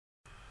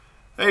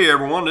Hey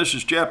everyone, this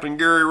is Chaplain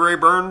Gary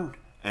Rayburn,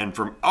 and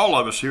from all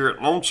of us here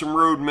at Lonesome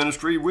Road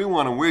Ministry, we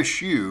want to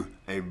wish you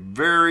a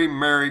very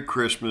Merry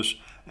Christmas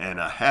and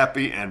a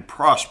happy and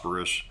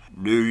prosperous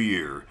New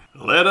Year.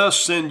 Let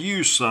us send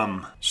you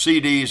some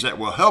CDs that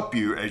will help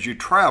you as you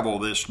travel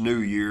this new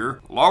year.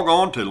 Log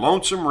on to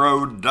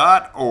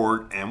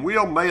lonesomeroad.org and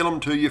we'll mail them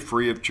to you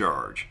free of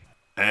charge.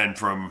 And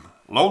from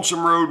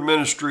Lonesome Road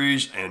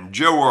Ministries and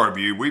Joe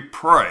Arview, we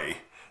pray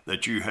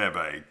that you have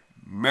a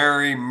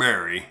merry,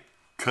 merry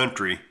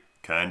country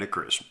kind of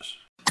Christmas.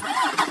 I'm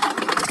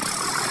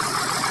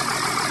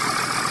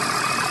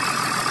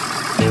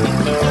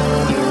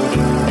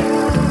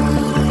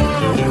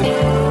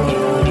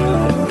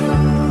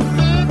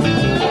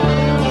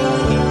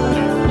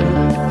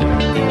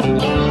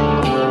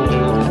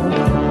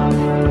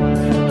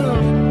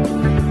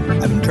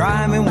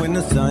driving when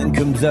the sun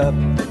comes up,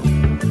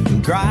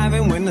 I'm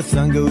driving when the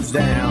sun goes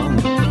down.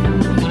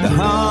 The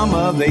hum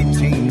of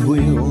 18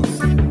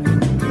 wheels,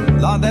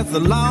 Lord, that's the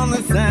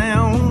lonely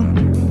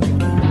sound.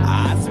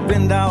 I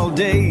spend all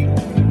day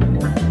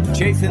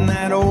chasing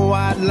that old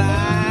white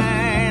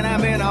line.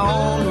 I've been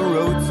on the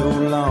road so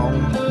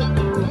long,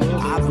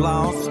 I've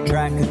lost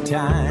track of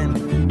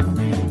time.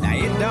 Now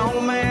it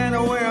don't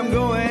matter where I'm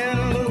going,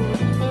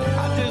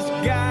 I just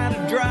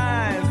gotta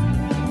drive.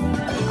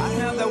 I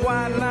have that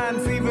white line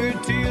fever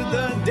till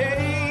the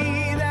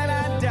day that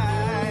I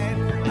died.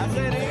 I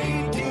said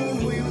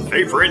 18 wheels.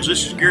 Hey friends,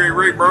 this is Gary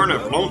Rayburn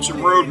of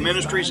Lonesome Road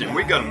Ministries, and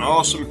we got an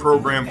awesome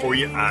program for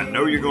you. I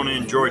know you're going to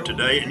enjoy it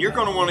today, and you're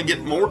going to want to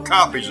get more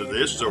copies of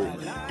this, so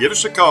give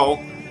us a call,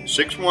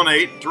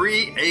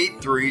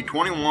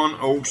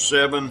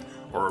 618-383-2107,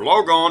 or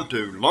log on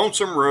to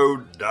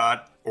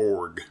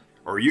lonesomeroad.org.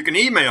 Or you can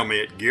email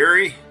me at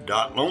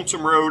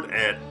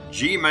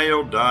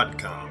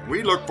gary.lonesomeroad@gmail.com.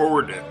 We look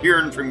forward to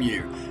hearing from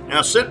you.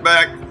 Now sit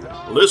back,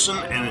 listen,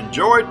 and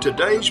enjoy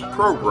today's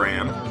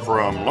program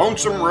from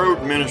Lonesome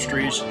Road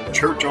Ministries,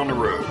 Church on the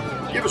Road.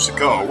 Give us a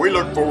call. We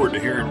look forward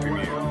to hearing from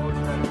you.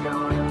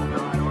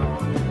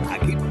 I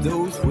keep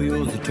those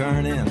wheels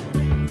a-turning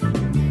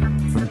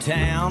from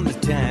town to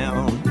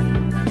town.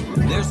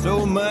 There's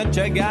so much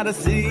I gotta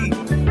see,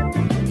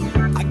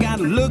 I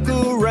gotta look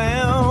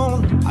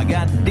around. I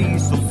got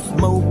diesel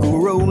smoke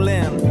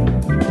rolling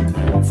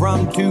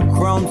from 2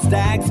 chrome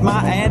stacks.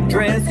 My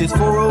address is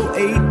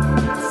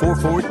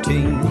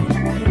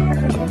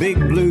 408-414, a big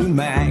blue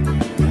Mac.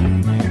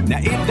 Now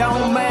it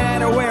don't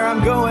matter where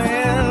I'm going,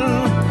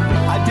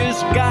 I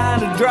just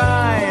gotta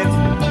drive.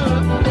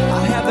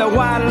 I have that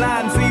white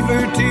line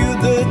fever till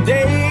the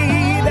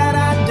day that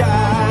I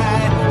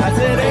die. I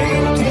said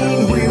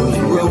 18 wheels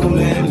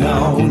rolling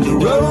on the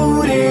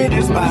road, it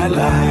is my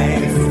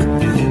life.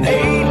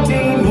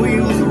 18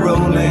 wheels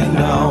rolling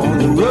on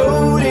the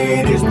road,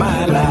 it is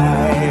my life.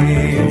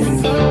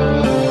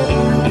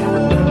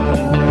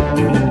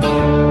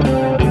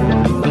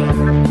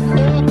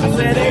 I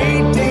said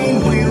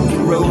 18 wheels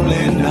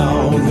rolling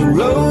on the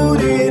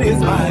road, it is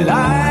my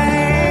life.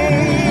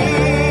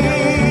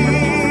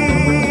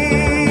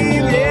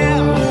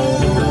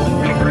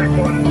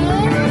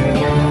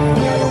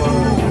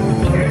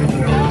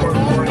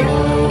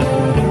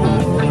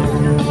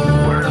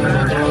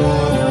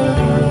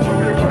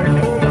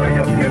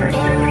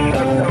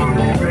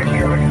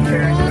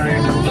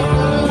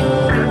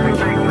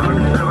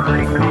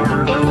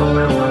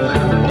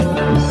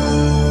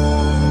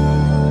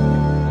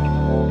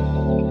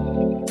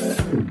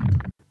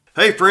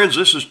 Hey friends,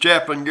 this is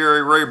Chaplain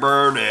Gary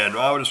Rayburn, and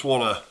I just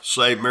want to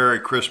say Merry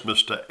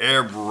Christmas to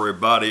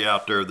everybody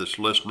out there that's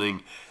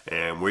listening.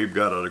 And we've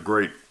got a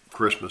great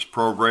Christmas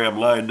program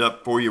lined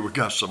up for you. We've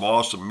got some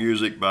awesome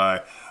music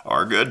by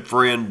our good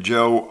friend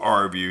Joe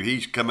Arview.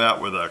 He's come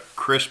out with a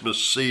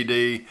Christmas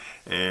CD,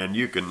 and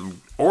you can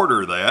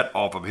order that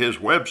off of his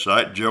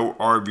website,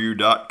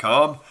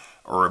 joearview.com.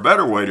 Or a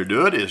better way to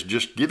do it is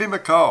just give him a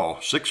call,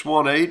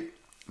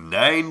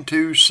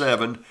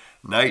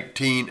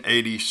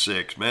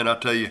 618-927-1986. Man, I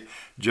tell you,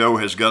 Joe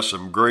has got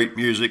some great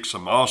music,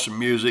 some awesome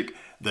music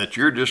that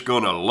you're just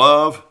going to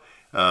love.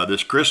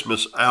 This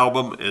Christmas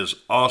album is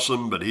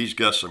awesome, but he's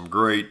got some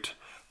great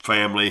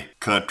family,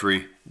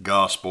 country,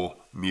 gospel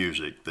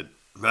music that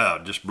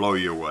just blow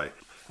you away.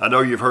 I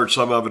know you've heard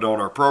some of it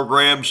on our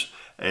programs,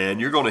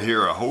 and you're going to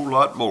hear a whole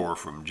lot more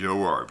from Joe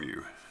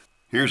Arview.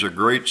 Here's a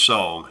great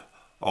song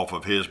off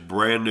of his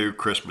brand new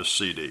Christmas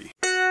CD.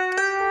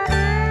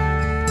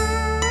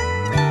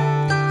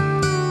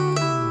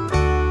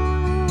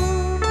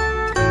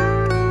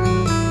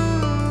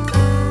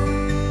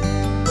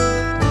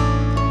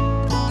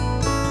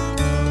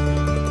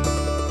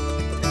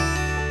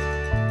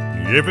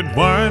 If it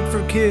weren't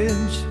for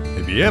kids,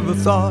 have you ever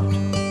thought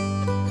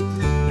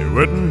there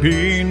wouldn't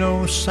be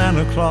no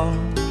Santa Claus?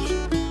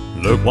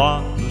 Look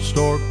what the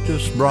stork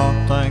just brought,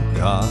 thank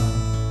God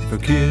for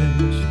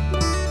kids.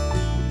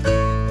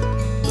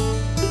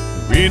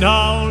 We'd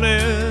all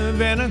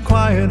live in a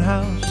quiet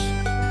house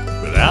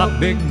without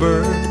Big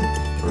Bird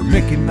or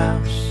Mickey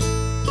Mouse,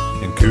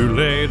 and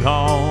Kool-Aid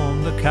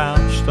on the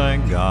couch,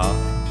 thank God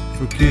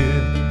for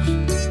kids.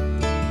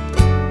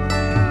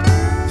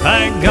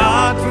 Thank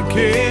God for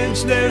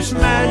kids, there's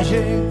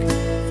magic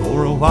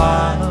for a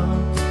while.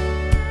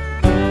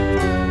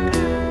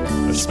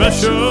 A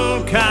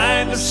special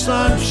kind of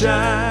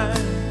sunshine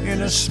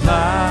in a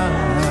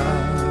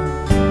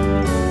smile.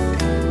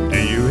 Do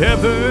you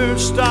ever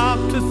stop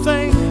to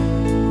think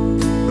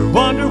or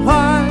wonder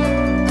why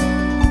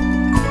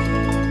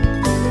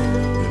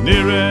the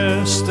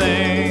nearest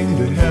thing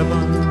to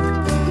heaven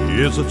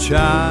is a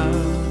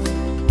child?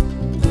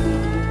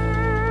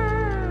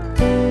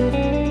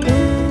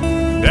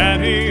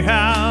 Daddy,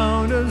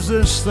 how does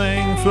this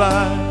thing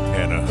fly?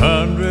 And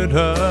 100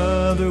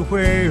 other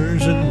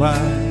wheres and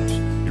whys.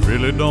 You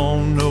really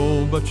don't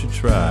know, but you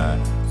try.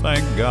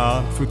 Thank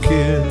God for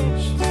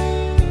kids.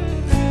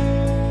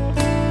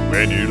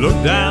 When you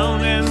look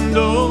down in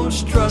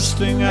those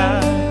trusting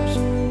eyes,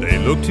 they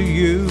look to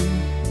you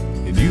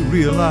and you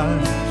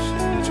realize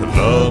it's a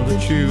love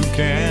that you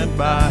can't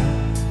buy.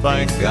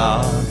 Thank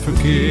God for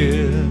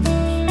kids.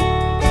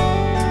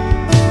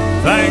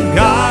 Thank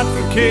God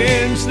for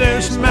kids,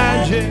 there's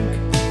magic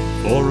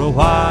for a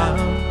while.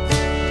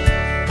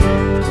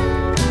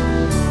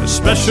 A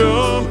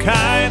special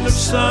kind of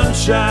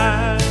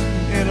sunshine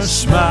in a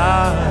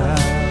smile.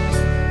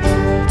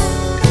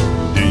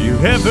 Do you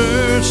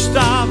ever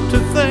stop to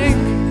think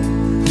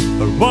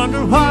or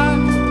wonder why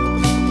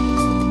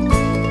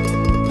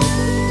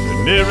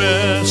the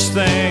nearest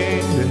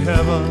thing to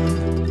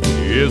heaven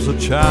is a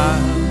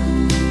child?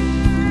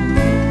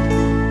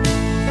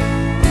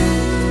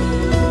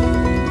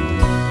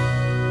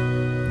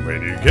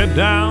 Get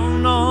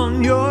down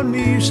on your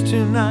knees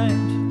tonight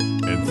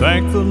and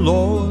thank the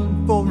Lord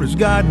for His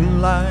guiding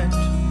light.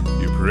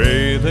 You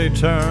pray they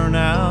turn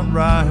out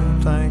right.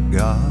 Thank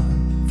God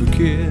for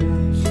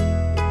kids.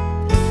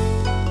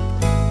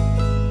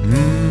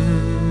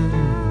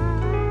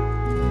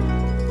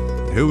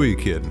 Who are you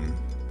kidding?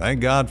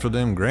 Thank God for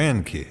them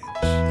grandkids.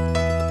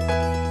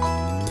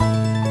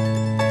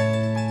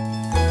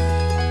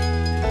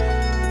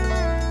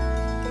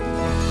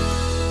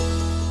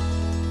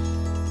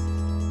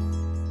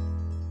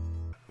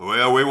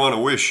 Well, we want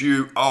to wish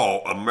you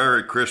all a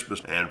Merry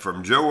Christmas. And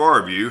from Joe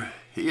Arview,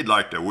 he'd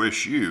like to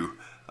wish you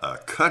a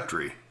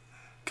country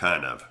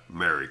kind of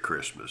Merry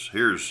Christmas.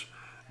 Here's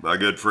my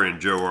good friend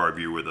Joe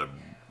Arview with a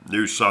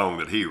new song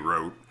that he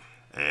wrote,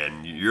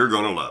 and you're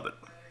going to love it.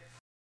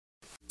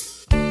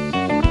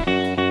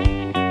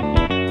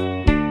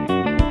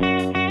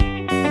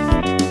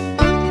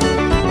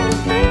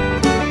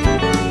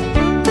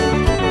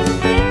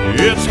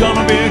 It's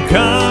gonna be a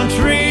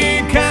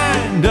country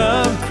kind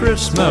of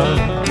Christmas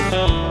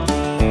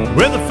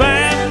with a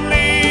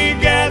family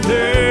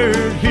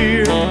gathered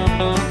here.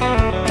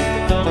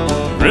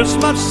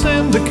 Christmas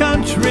in the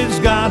country's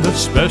got a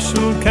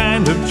special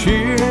kind of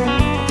cheer.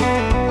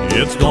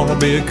 It's gonna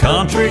be a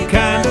country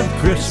kind of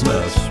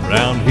Christmas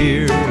round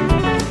here.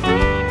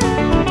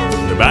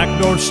 The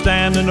back door's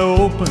standing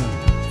open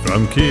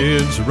from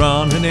kids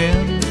running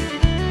in.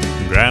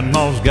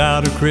 Grandma's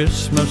got a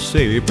Christmas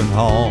apron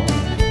on.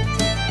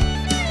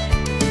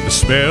 The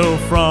smell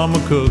from a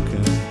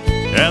cooking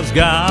has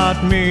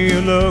got me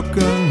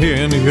looking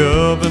in the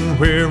oven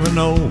where I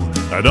know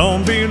I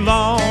don't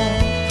belong.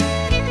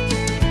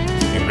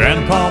 And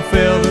Grandpa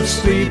fell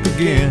asleep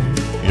again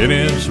in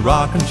his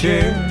rocking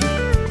chair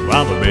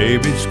while the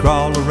babies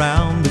crawl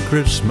around the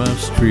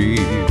Christmas tree,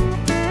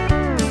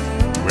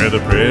 where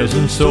the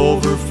presents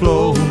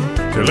overflow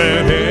to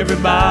let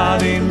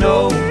everybody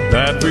know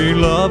that we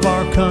love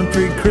our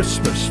country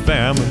Christmas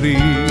family.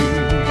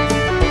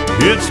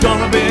 It's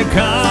gonna be a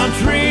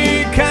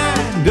country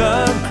kind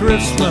of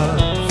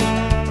Christmas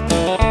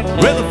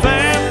with a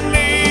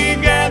family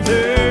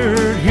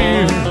gathered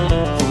here.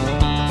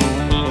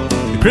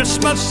 The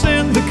Christmas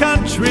in the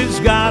country's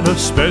got a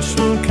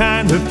special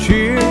kind of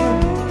cheer.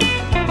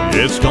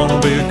 It's gonna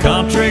be a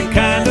country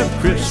kind of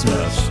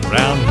Christmas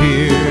round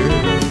here.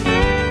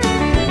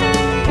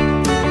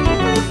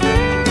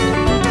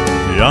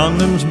 The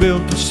young'uns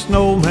built a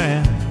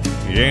snowman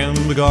in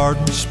the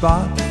garden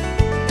spot.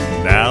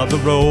 Now they're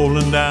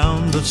rolling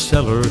down the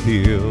cellar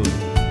hill.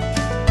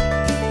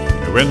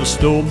 And when the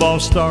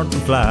snowballs start to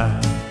fly,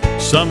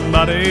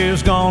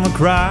 somebody's gonna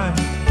cry.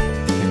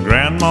 And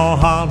Grandma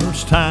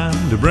hollers, time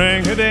to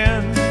bring it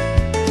in.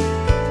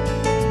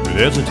 But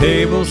there's a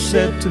table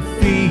set to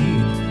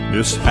feed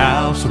this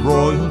house of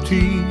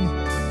royalty.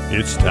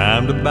 It's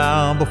time to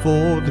bow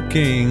before the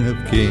King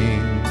of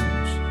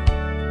Kings.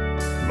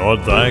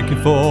 Lord, thank you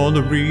for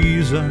the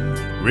reason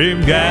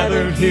we've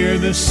gathered here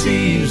this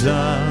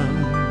season.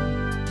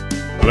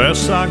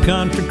 Bless our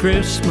country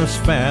Christmas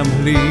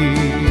family.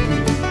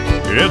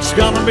 It's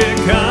gonna be a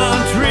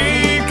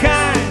country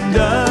kind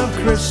of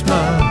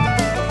Christmas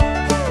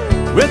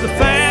with the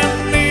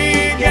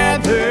family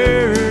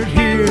gathered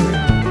here.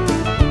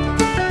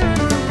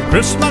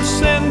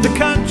 Christmas in the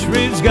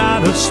country's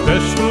got a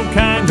special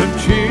kind of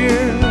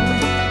cheer.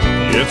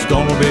 It's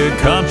gonna be a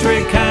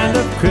country kind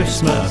of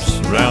Christmas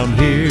round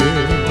here.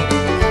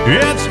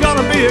 It's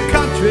gonna be a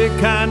country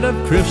kind of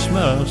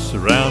Christmas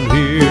around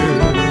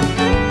here.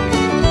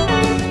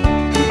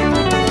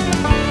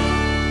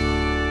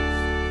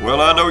 Well,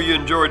 I know you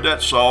enjoyed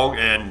that song,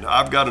 and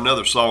I've got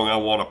another song I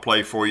want to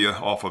play for you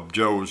off of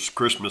Joe's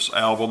Christmas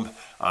album.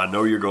 I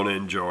know you're going to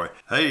enjoy.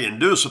 Hey, and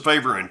do us a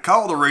favor and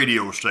call the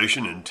radio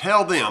station and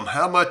tell them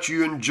how much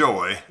you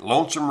enjoy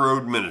Lonesome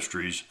Road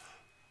Ministries,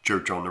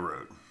 Church on the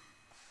Road.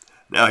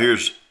 Now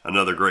here's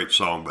another great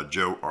song by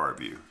Joe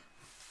Arview.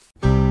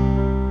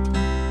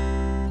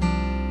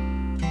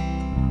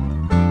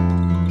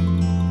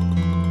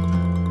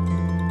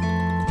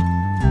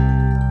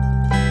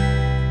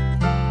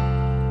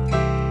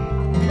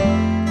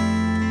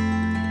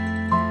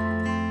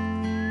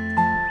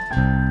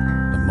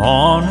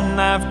 Morning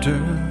after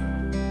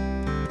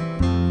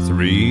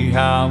 3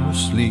 hours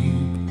sleep,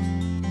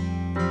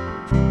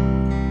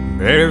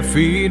 bare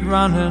feet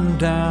running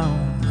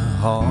down the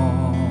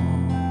hall.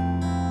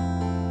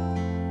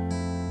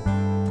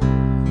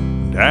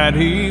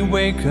 Daddy,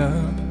 wake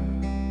up,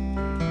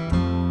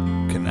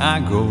 can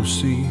I go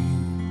see?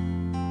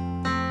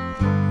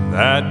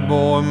 That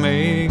boy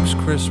makes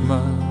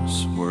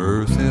Christmas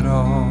worth it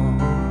all.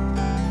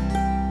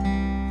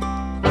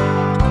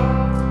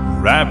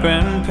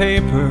 Wrapping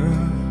paper,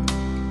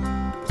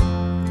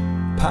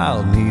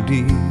 piled knee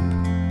deep,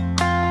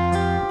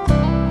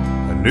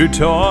 a new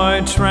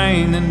toy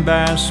train and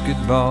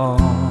basketball,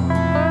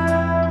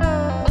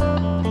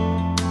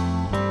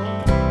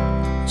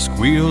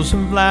 squeals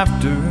of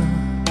laughter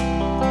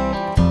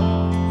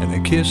and a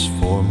kiss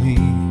for me,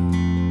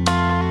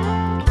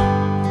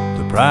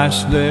 the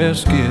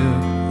priceless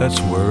gift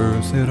that's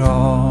worth it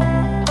all.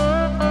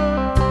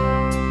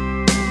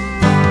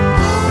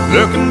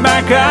 Looking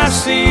back, I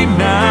see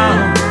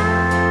now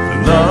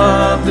the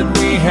love that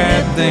we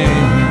had then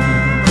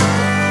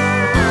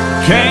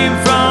came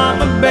from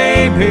a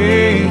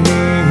baby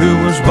who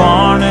was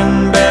born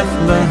in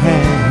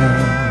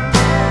Bethlehem.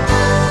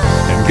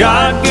 And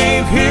God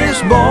gave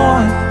His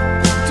boy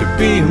to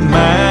be a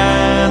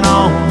man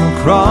on the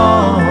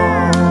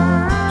cross.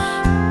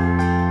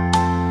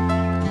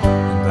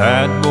 And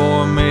that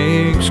boy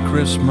makes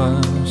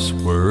Christmas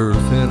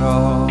worth it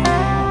all.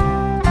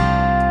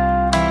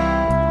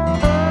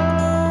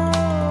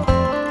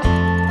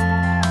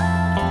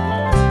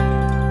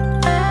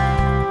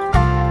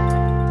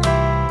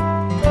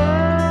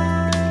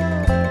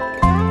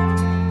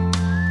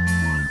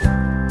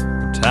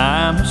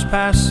 Time is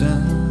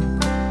passing,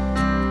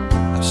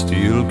 I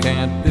still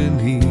can't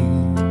believe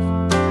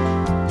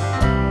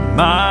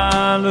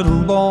my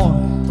little boy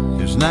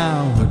is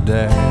now a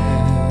dad.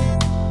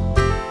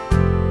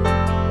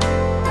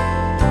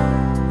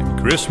 And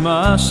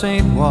Christmas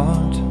ain't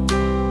what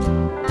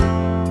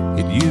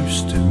it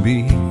used to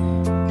be.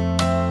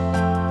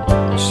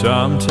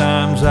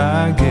 Sometimes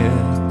I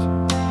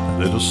get a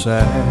little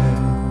sad.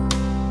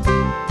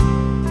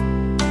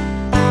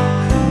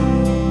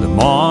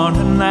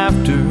 Morning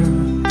after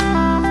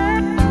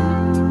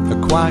a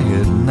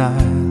quiet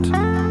night,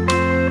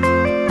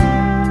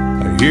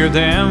 I hear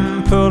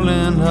them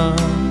pulling up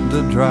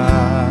the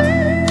drive,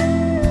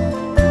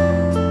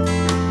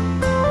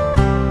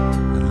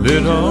 and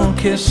little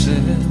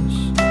kisses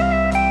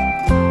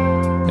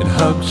and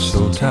hugs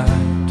so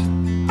tight.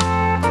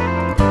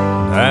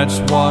 That's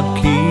what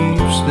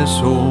keeps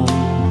this old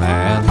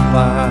man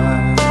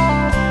alive.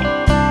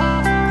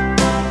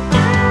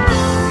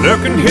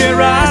 Looking here,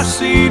 I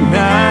see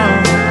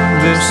now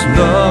this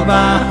love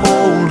I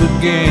hold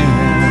again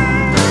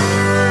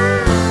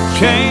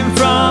came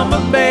from a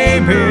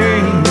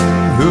baby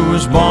who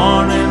was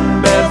born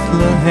in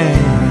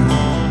Bethlehem.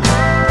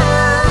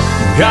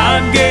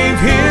 God gave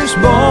His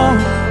boy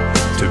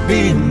to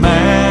be a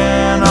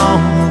man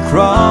on the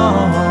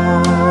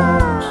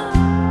cross.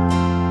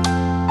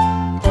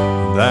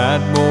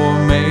 That boy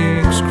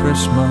makes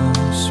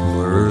Christmas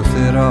worth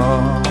it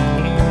all.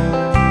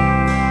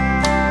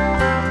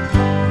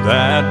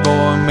 That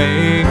boy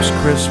makes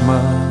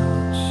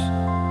Christmas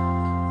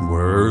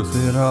worth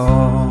it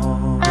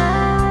all.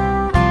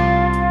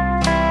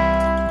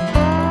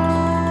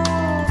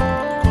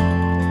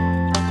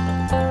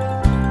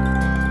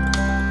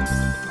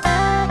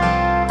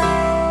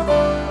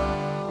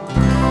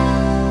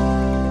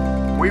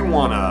 We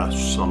want to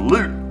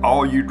salute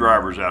all you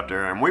drivers out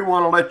there, and we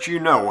want to let you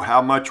know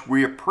how much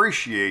we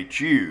appreciate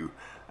you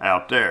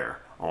out there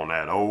on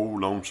that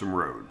old lonesome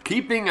road,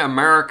 keeping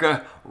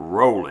America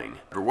rolling.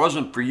 If it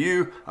wasn't for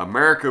you,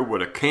 America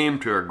would have came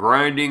to a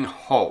grinding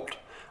halt.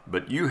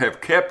 But you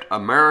have kept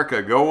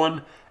America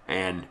going,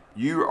 and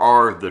you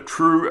are the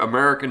true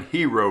American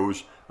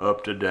heroes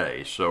of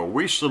today. So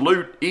we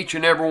salute each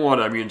and every one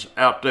of you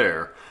out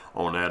there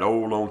on that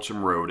old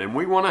lonesome road, and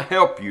we want to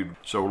help you.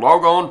 So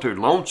log on to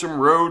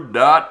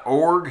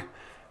lonesomeroad.org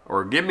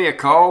or give me a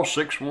call,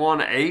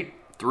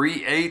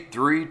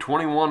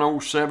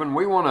 618-383-2107.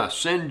 We want to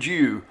send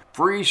you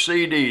free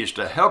CDs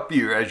to help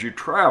you as you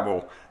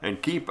travel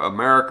and keep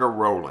America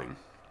rolling.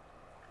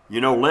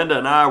 You know, Linda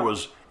and I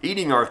was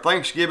eating our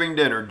Thanksgiving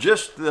dinner,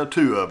 just the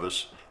two of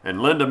us,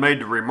 and Linda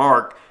made the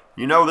remark,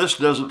 you know, this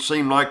doesn't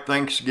seem like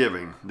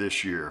Thanksgiving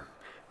this year.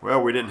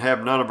 Well, we didn't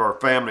have none of our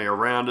family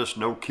around us,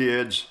 no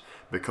kids,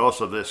 because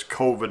of this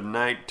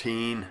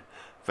COVID-19.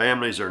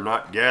 Families are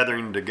not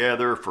gathering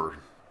together for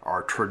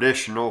our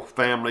traditional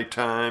family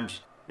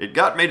times. It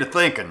got me to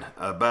thinking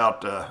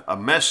about a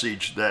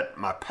message that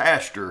my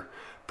pastor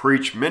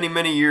preached many,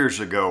 many years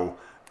ago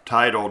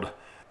titled,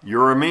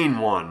 "You're a Mean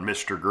One,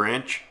 Mr.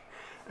 Grinch."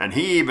 And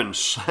he even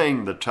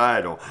sang the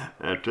title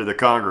to the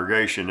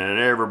congregation, and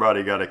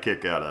everybody got a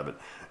kick out of it.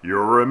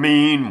 "You're a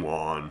mean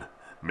one,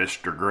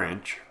 Mr.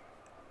 Grinch."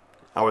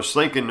 I was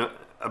thinking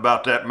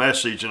about that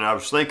message, and I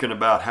was thinking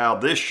about how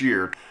this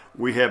year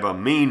we have a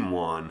mean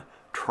one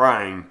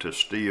trying to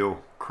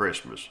steal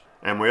Christmas.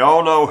 And we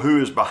all know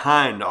who is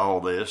behind all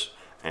this,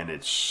 and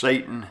it's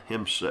Satan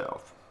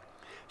himself.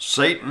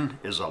 Satan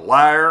is a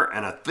liar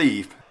and a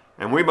thief,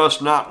 and we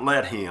must not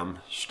let him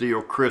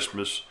steal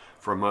Christmas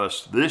from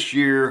us this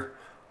year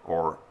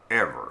or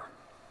ever.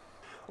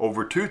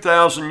 Over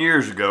 2,000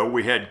 years ago,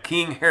 we had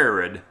King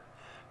Herod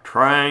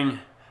trying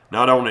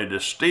not only to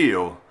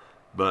steal,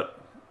 but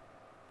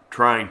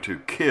trying to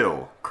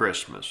kill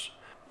Christmas.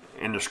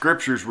 In the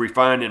scriptures we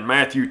find in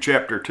Matthew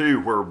chapter 2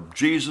 where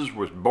Jesus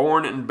was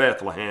born in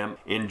Bethlehem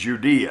in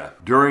Judea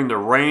during the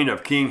reign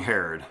of King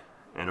Herod.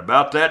 And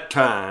about that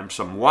time,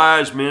 some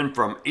wise men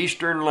from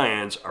eastern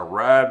lands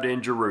arrived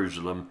in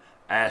Jerusalem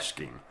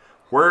asking,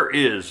 "Where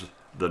is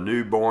the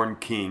newborn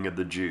King of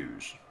the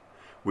Jews?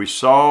 We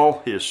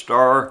saw his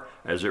star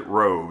as it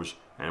rose,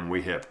 and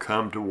we have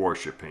come to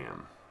worship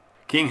him."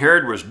 King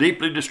Herod was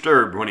deeply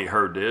disturbed when he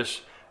heard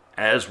this,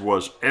 as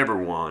was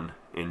everyone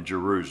in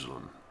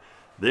Jerusalem.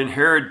 Then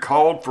Herod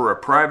called for a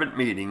private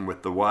meeting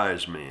with the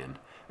wise men,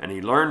 and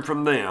he learned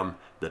from them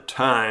the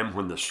time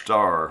when the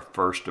star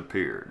first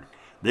appeared.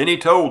 Then he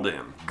told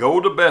them, "Go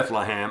to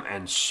Bethlehem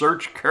and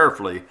search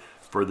carefully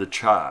for the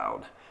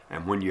child,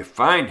 and when you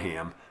find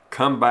him,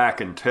 come back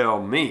and tell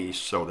me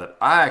so that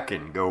I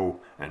can go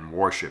and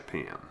worship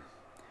him."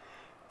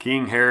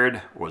 King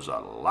Herod was a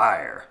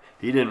liar.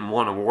 He didn't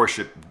want to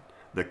worship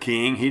the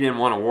king. He didn't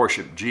want to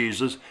worship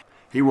Jesus.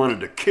 He wanted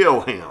to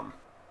kill him.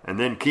 And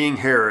then King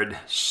Herod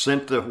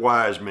sent the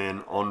wise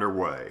men on their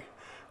way.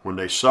 When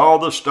they saw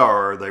the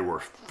star, they were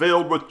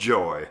filled with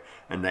joy,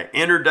 and they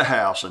entered the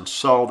house and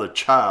saw the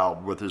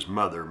child with his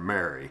mother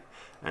Mary,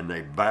 and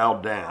they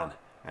bowed down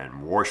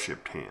and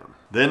worshipped him.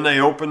 Then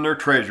they opened their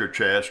treasure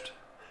chest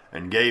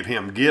and gave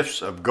him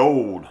gifts of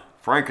gold,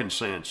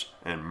 frankincense,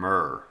 and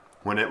myrrh.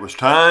 When it was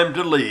time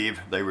to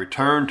leave, they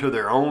returned to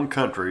their own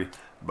country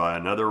by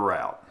another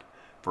route,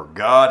 for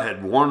God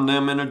had warned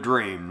them in a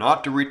dream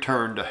not to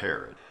return to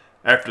Herod.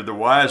 After the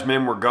wise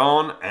men were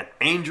gone, an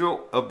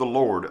angel of the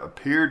Lord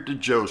appeared to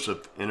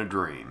Joseph in a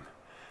dream.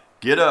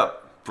 "Get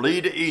up,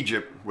 flee to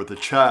Egypt with the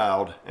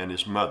child and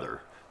his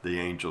mother," the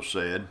angel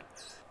said.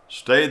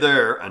 "Stay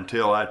there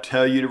until I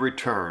tell you to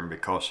return,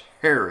 because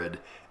Herod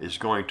is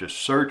going to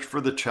search for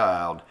the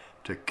child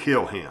to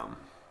kill him."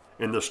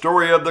 In the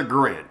story of the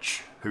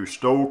Grinch who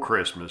stole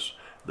Christmas,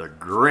 the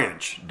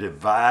Grinch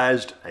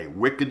devised a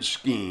wicked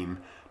scheme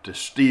to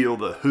steal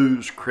the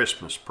Who's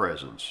Christmas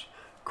presents,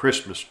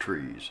 Christmas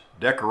trees,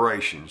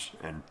 decorations,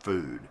 and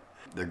food.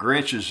 The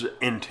Grinch's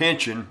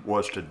intention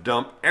was to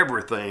dump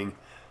everything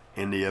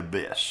in the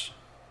abyss.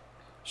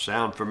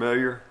 Sound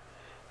familiar?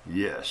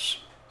 Yes.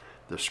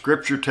 The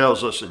scripture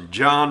tells us in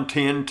John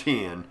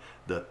 10:10,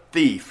 the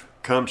thief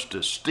comes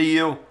to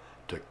steal,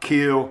 to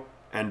kill,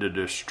 and to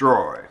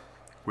destroy,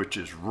 which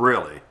is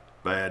really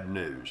bad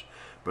news.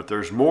 But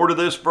there's more to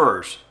this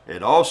verse.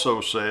 It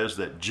also says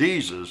that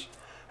Jesus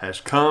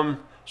has come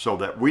so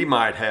that we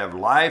might have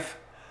life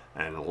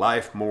and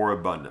life more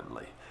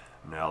abundantly.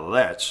 Now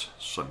that's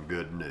some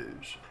good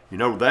news. You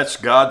know, that's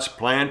God's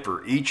plan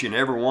for each and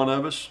every one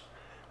of us.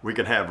 We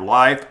can have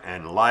life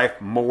and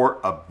life more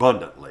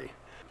abundantly.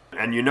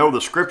 And you know, the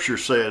scripture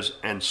says,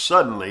 "And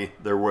suddenly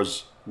there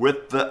was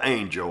with the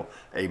angel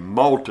a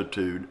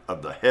multitude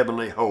of the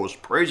heavenly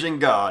host, praising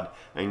God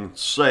and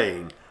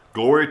saying,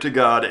 'Glory to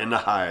God in the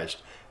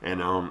highest,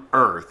 and on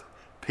earth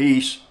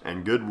peace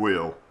and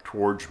goodwill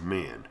towards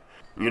men.'"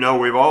 You know,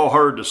 we've all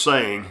heard the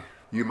saying,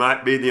 "You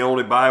might be the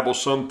only Bible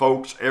some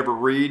folks ever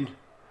read."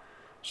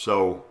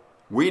 So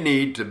we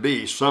need to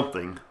be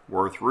something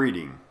worth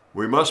reading.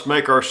 We must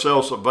make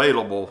ourselves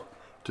available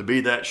to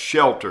be that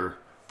shelter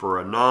for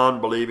a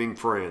non-believing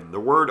friend. The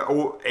word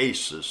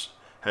oasis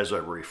has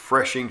a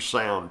refreshing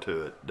sound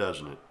to it,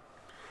 doesn't it?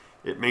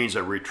 It means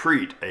a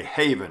retreat, a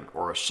haven,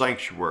 or a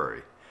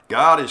sanctuary.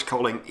 God is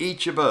calling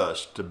each of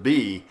us to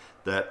be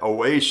that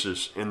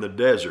oasis in the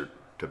desert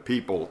to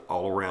people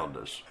all around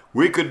us.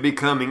 We could be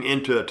coming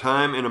into a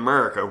time in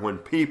America when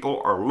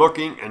people are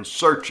looking and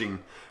searching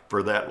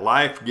for that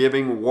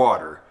life-giving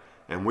water,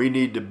 and we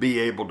need to be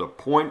able to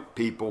point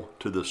people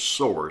to the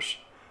source,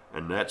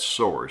 and that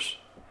source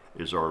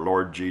is our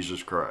Lord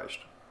Jesus Christ.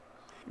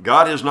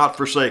 God has not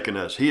forsaken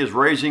us. He is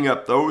raising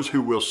up those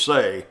who will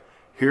say,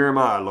 "Here am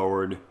I,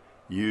 Lord,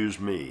 use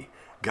me."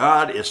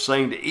 God is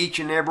saying to each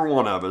and every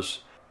one of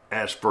us,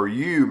 "As for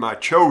you, my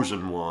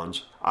chosen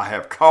ones, I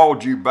have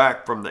called you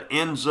back from the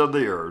ends of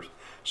the earth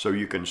so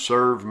you can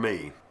serve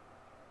me.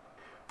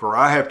 For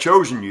I have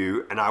chosen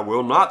you, and I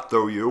will not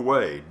throw you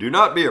away. Do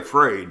not be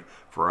afraid,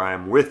 for I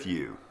am with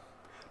you.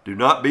 Do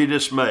not be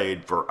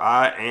dismayed, for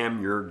I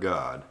am your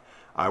God.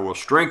 I will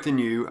strengthen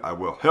you, I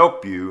will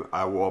help you,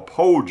 I will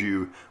uphold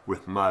you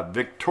with my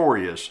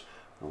victorious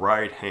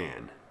right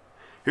hand.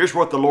 Here's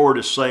what the Lord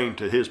is saying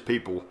to his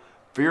people.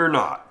 Fear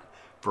not,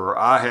 for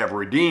I have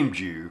redeemed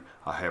you.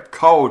 I have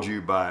called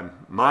you by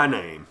my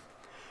name.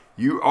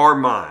 You are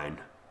mine.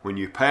 When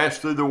you pass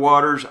through the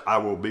waters, I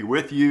will be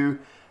with you,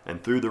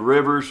 and through the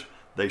rivers,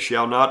 they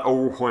shall not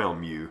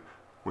overwhelm you.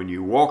 When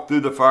you walk through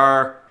the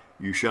fire,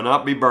 you shall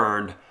not be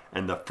burned,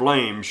 and the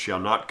flames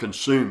shall not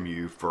consume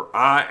you. For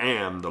I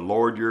am the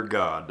Lord your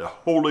God, the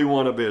Holy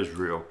One of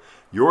Israel,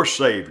 your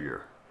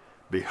Savior.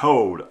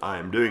 Behold, I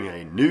am doing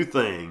a new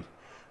thing.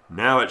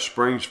 Now it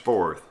springs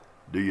forth.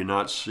 Do you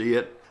not see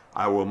it?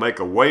 I will make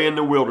a way in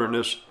the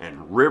wilderness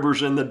and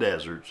rivers in the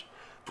deserts.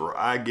 For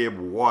I give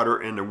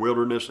water in the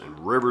wilderness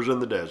and rivers in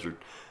the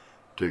desert,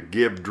 to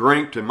give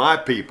drink to my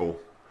people,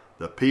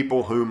 the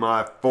people whom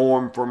I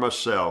formed for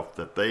myself,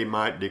 that they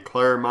might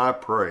declare my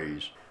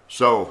praise.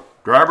 So,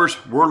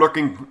 drivers, we're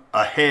looking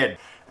ahead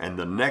and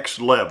the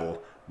next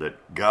level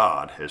that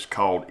God has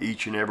called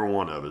each and every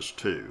one of us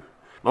to.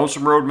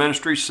 Lonesome Road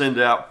Ministries sends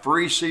out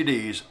free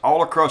CDs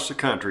all across the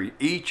country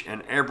each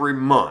and every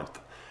month.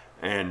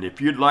 And if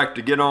you'd like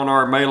to get on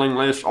our mailing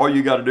list, all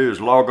you got to do is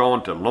log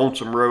on to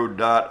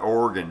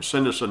lonesomeroad.org and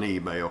send us an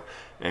email,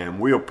 and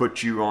we'll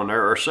put you on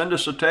there, or send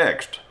us a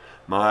text.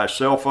 My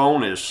cell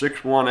phone is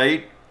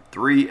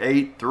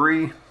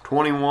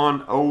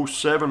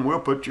 618-383-2107.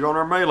 We'll put you on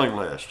our mailing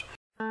list.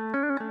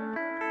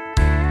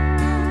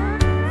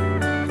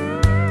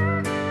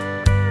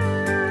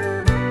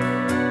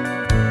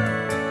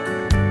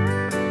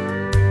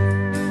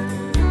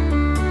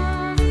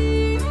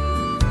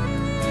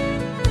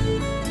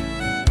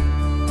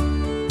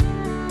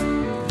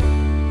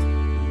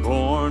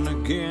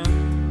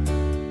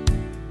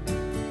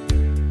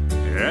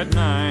 At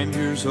 9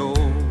 years old,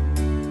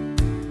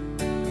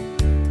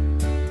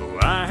 oh,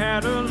 I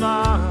had a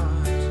lot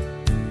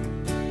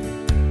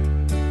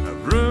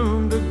of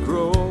room to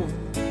grow.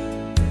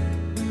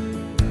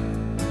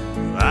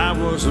 I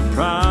was a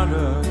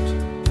product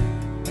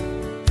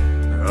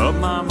of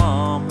my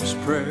mom's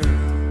prayer.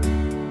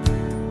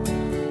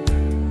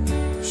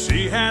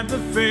 She had the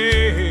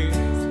faith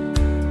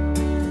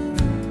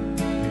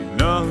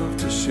enough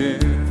to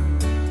share.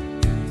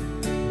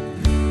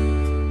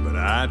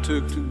 I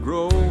took to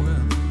growing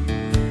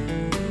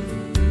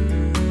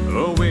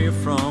away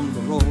from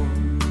the Lord.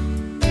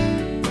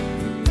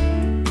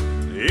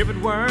 If it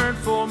weren't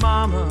for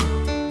Mama,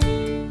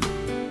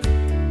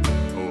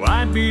 oh,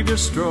 I'd be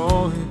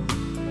destroyed.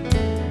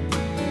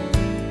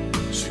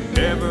 She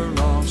never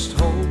lost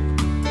hope.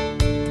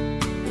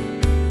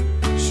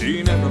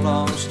 She never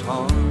lost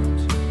heart.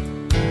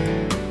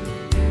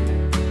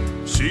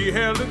 She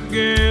held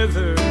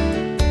together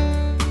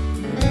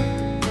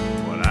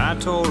when I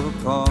tore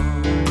apart.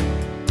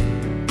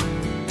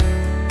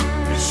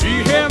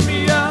 She held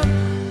me up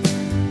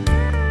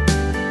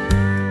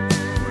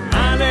when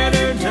I let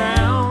her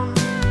down.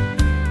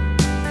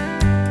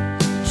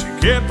 She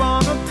kept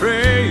on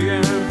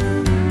praying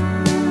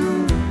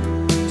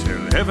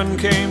till heaven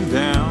came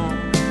down.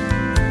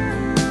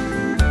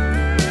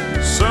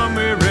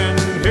 Somewhere in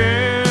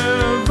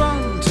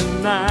heaven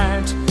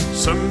tonight,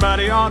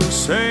 somebody ought to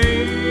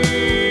say,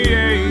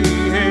 hey,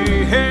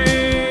 hey,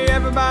 hey,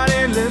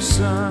 everybody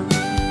listen.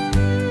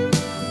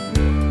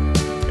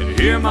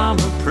 Hear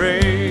Mama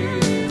pray.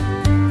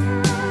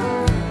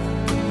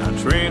 Now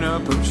train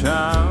up a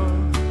child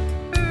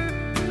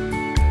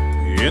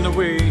in the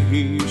way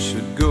he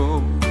should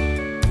go,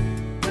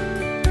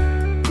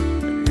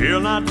 and he'll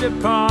not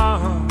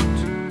depart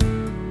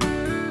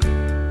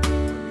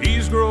when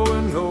he's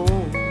growing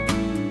old.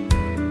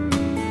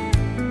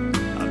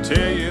 I'll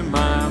tell you,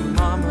 my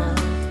Mama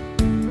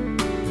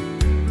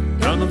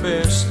done the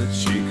best that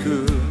she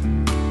could.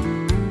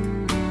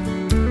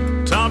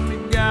 Taught me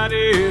God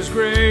is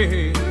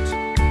great,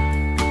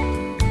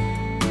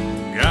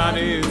 God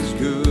is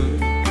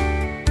good.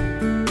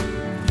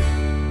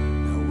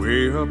 Now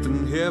we're up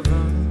in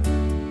heaven,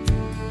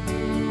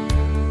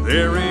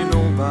 there ain't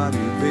nobody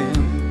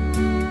been,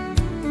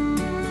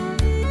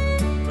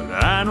 but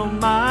I know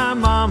my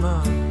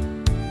Mama,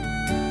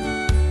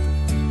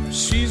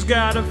 she's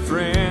got a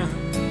friend,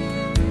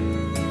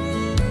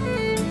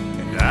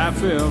 and I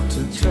felt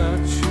a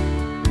touch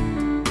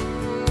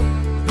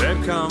that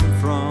come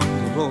from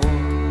the Lord.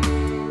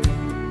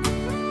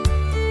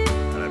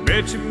 And I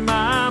bet you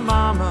my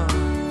Mama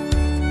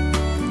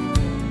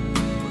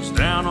was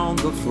down on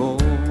the floor.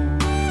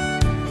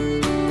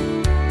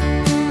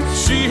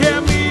 She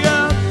held me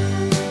up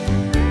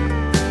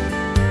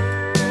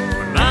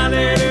when I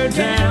let her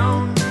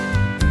down.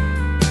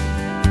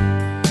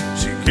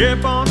 She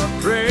kept on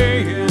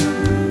praying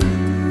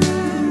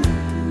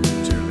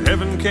till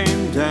heaven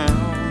came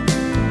down.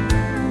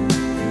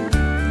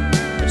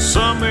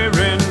 Somewhere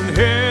in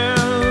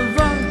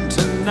heaven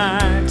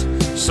tonight,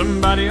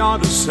 somebody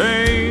ought to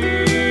say,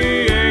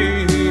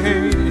 hey,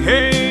 hey,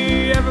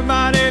 hey,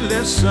 everybody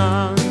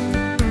listen.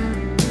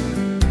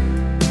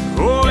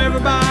 Oh,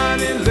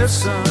 everybody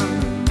listen.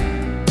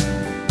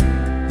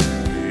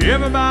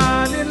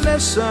 Everybody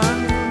listen,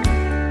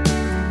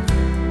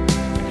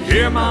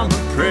 hear Mama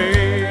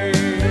pray.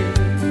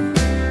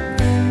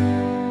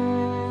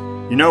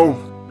 You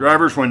know,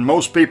 drivers, when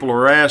most people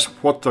are asked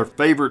what their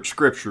favorite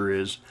scripture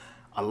is,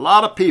 a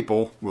lot of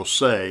people will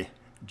say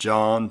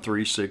John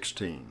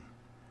 3:16.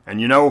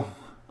 And you know,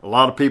 a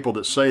lot of people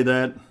that say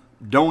that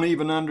don't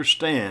even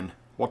understand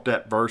what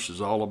that verse is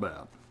all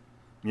about.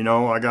 You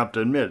know, I got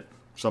to admit,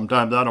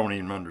 sometimes I don't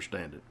even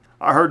understand it.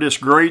 I heard this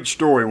great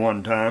story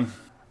one time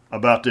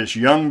about this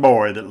young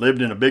boy that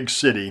lived in a big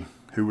city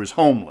who was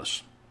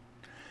homeless.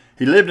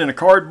 He lived in a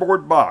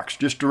cardboard box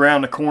just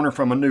around the corner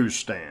from a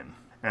newsstand.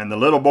 And the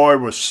little boy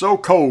was so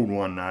cold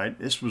one night.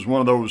 This was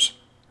one of those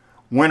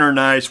winter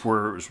nights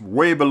where it was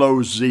way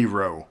below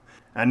zero.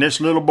 And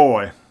this little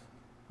boy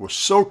was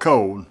so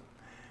cold,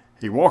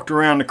 he walked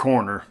around the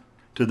corner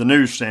to the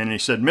newsstand and he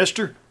said,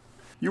 "Mister,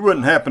 you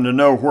wouldn't happen to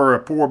know where a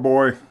poor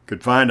boy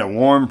could find a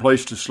warm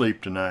place to sleep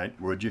tonight,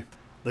 would you?"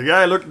 The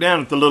guy looked down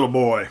at the little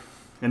boy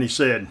and he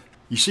said,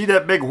 "You see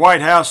that big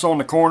white house on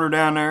the corner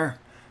down there?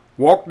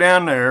 Walk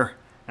down there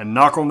and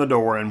knock on the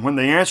door, and when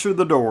they answer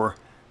the door,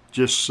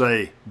 just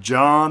say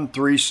John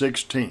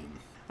 3:16,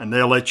 and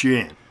they'll let you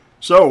in."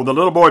 So the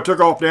little boy took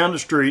off down the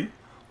street,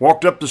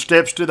 walked up the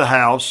steps to the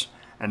house,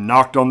 and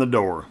knocked on the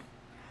door.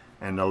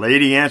 And the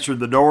lady answered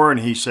the door, and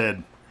he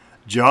said,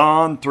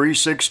 John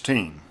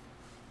 3:16.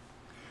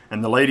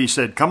 And the lady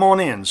said, "Come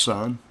on in,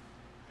 son."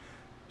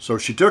 So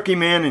she took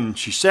him in and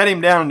she sat him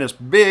down in this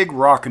big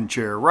rocking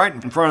chair right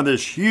in front of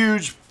this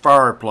huge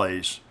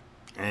fireplace.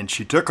 And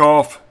she took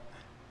off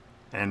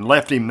and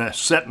left him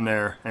sitting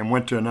there and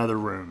went to another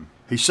room.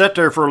 He sat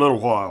there for a little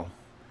while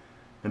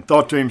and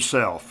thought to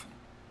himself,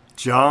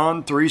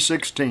 John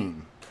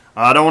 3:16.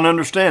 I don't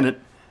understand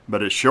it,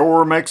 but it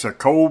sure makes a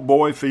cold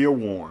boy feel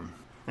warm.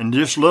 And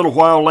just a little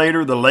while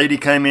later, the lady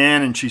came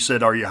in and she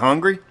said, "Are you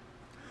hungry?"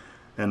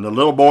 And the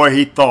little boy,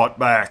 he thought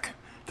back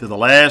to the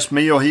last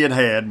meal he had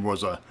had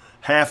was a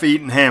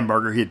half-eaten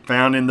hamburger he had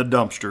found in the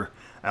dumpster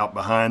out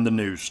behind the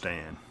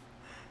newsstand.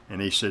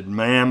 And he said,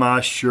 "Ma'am, I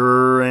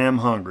sure am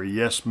hungry.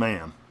 Yes,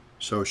 ma'am."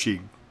 So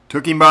she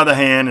took him by the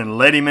hand and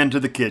led him into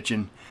the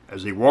kitchen.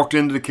 As he walked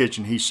into the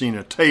kitchen, he seen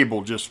a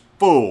table just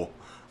full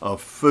of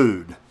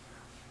food.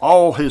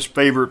 All his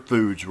favorite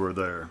foods were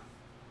there.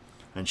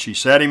 And she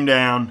sat him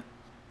down,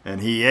 and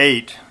he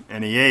ate,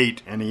 and he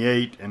ate, and he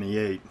ate, and he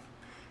ate.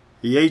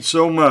 He ate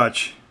so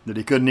much that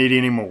he couldn't eat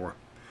any more.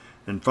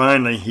 And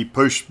finally, he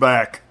pushed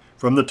back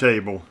from the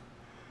table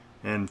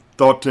and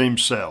thought to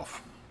himself,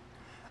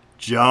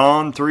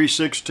 John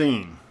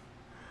 3:16.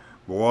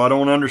 Boy, I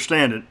don't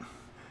understand it,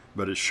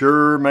 but it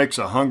sure makes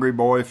a hungry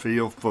boy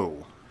feel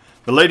full.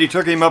 The lady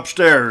took him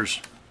upstairs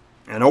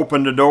and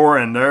opened the door,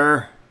 and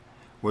there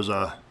was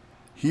a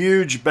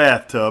huge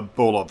bathtub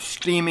full of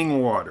steaming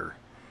water.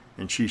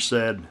 And she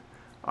said,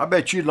 "I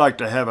bet you'd like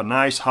to have a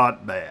nice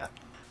hot bath."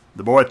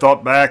 The boy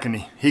thought back,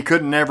 and he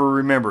couldn't never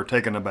remember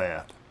taking a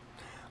bath.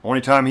 Only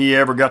time he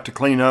ever got to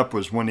clean up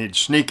was when he'd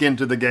sneak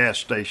into the gas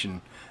station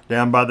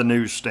down by the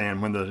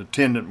newsstand when the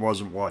attendant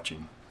wasn't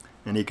watching,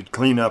 and he could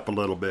clean up a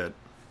little bit.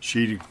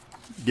 She'd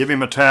give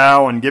him a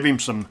towel and give him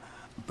some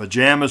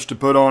pajamas to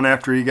put on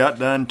after he got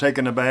done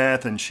taking a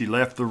bath, and she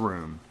left the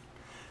room.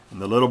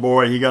 And the little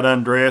boy, he got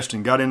undressed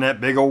and got in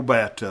that big old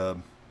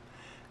bathtub,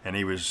 and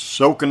he was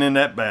soaking in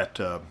that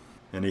bathtub.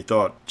 And he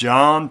thought,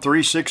 John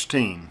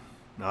 3:16.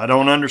 I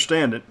don't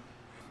understand it,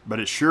 but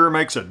it sure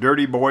makes a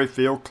dirty boy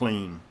feel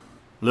clean.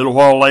 A little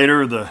while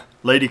later, the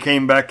lady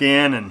came back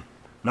in and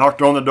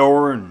knocked on the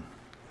door, and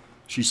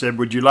she said,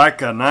 "Would you like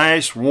a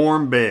nice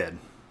warm bed?"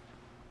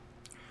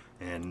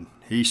 And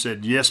he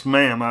said, "Yes,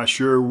 ma'am, I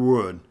sure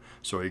would."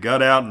 So he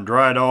got out and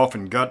dried off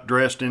and got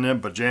dressed in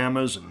them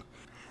pajamas,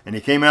 and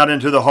he came out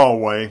into the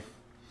hallway,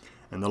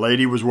 and the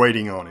lady was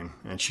waiting on him.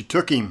 And she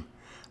took him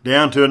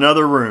down to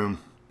another room,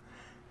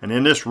 and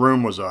in this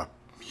room was a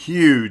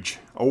huge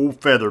old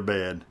feather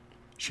bed.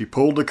 She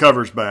pulled the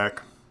covers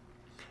back,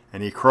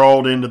 and he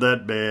crawled into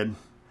that bed,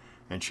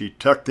 and she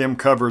tucked them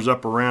covers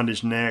up around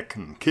his neck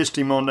and kissed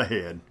him on the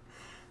head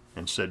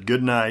and said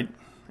good night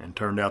and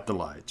turned out the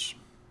lights.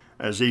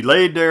 As he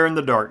laid there in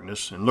the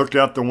darkness and looked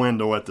out the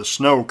window at the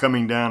snow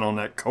coming down on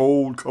that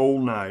cold,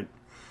 cold night,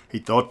 he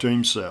thought to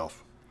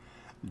himself,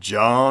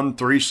 John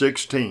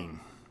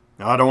 3:16.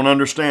 I don't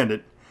understand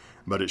it,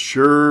 but it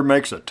sure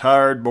makes a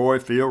tired boy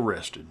feel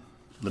rested.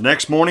 The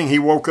next morning he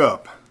woke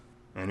up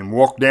and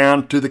walked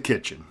down to the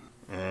kitchen.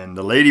 And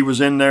the lady was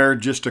in there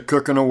just a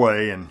cooking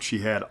away, and she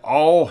had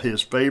all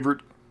his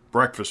favorite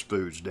breakfast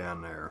foods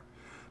down there.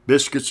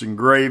 Biscuits and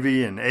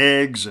gravy and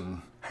eggs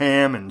and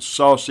ham and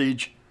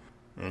sausage.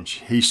 And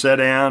he sat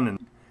down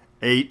and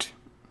ate,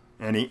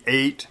 and he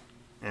ate,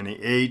 and he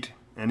ate,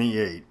 and he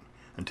ate,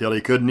 until he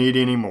couldn't eat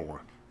any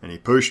more. And he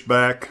pushed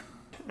back,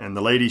 and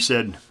the lady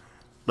said,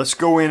 "Let's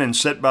go in and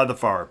sit by the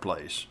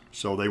fireplace."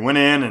 So they went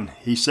in, and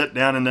he sat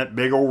down in that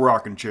big old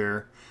rocking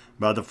chair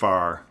by the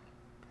fire.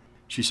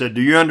 She said,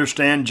 "Do you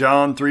understand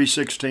John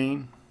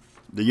 3:16?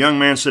 The young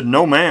man said,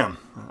 "No, ma'am,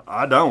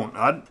 I don't.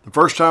 The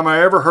first time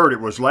I ever heard it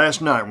was last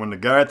night when the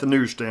guy at the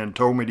newsstand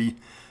told me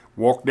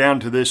Walk down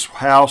to this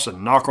house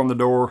and knock on the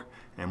door,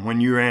 and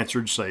when you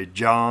answered, say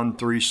John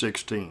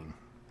 3:16.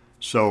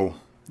 So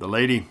the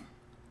lady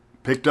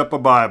picked up a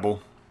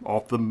Bible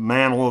off the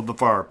mantel of the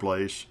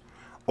fireplace,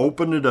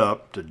 opened it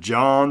up to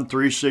John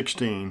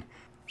 3:16.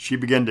 She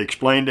began to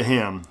explain to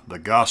him the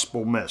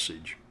gospel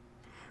message.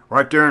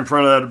 Right there in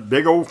front of that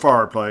big old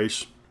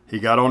fireplace, he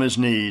got on his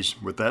knees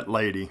with that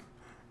lady,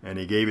 and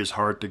he gave his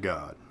heart to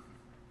God.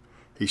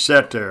 He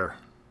sat there,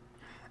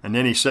 and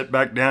then he sat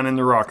back down in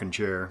the rocking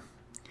chair,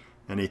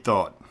 and he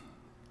thought,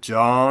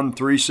 John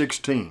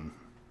 3:16.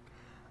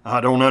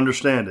 I don't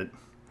understand it,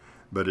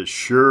 but it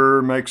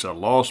sure makes a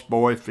lost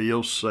boy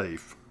feel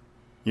safe.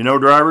 You know,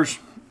 drivers,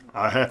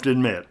 I have to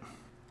admit,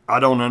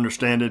 I don't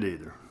understand it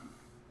either.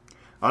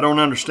 I don't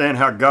understand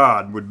how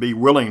God would be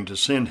willing to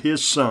send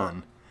His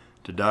Son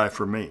to die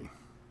for me.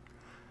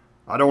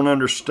 I don't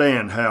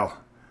understand how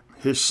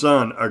His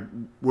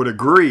Son would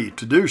agree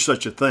to do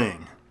such a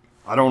thing.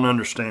 I don't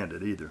understand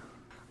it either.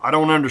 I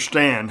don't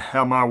understand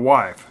how my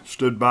wife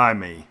stood by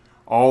me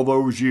all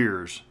those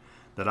years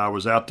that I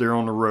was out there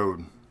on the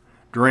road,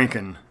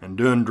 drinking and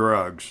doing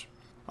drugs.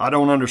 I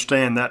don't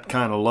understand that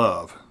kind of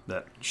love,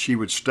 that she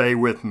would stay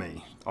with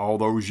me all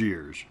those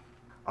years.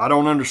 I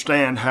don't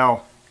understand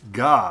how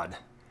God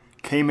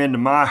came into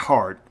my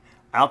heart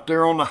out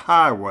there on the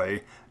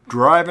highway,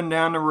 driving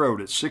down the road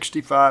at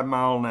 65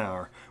 miles an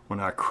hour when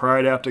I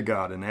cried out to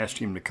God and asked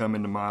Him to come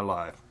into my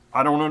life.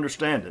 I don't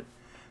understand it,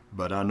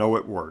 but I know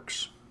it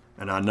works.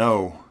 And I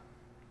know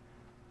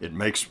it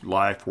makes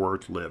life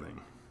worth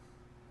living.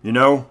 You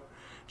know,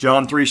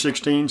 John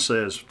 3:16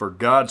 says, For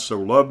God so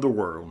loved the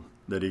world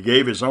that He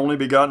gave His only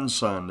begotten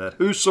Son, that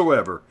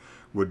whosoever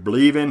would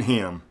believe in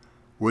Him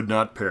would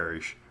not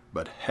perish,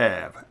 but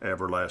have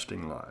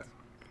everlasting life.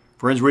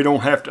 Friends, we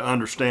don't have to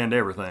understand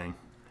everything.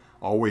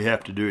 All we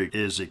have to do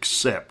is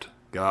accept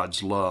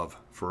God's love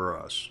for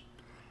us.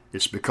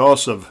 It's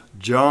because of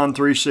John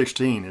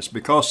 3:16, it's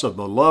because of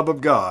the love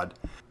of God,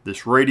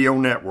 this radio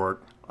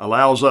network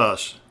allows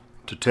us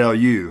to tell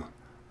you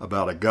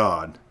about a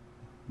God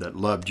that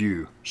loved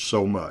you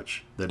so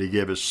much that He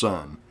gave His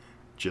Son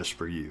just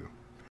for you.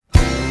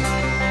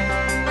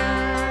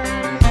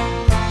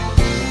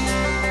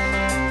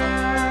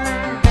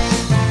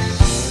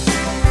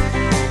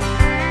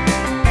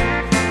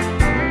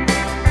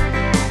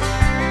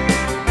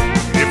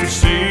 If you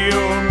see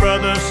your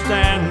brother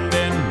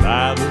standing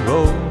by the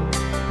road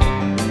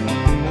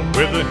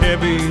with a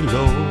heavy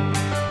load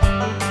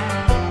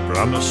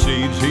from the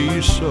seeds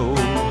he sowed,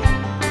 and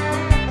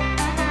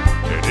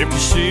if you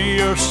see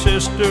your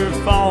sister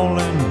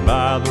falling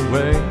by the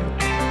way,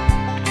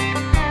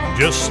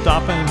 just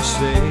stop and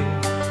say,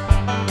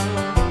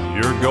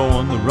 you're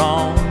going the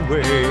wrong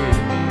way.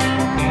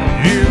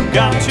 You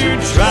got to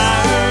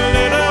try a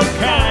little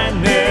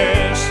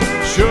kindness,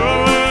 show a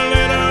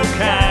little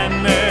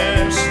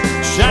kindness,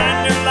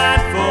 shine your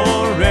light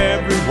for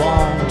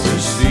everyone to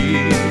see.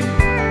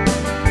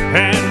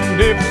 And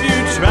if you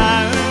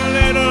try a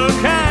little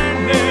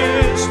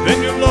kindness,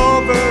 then you'll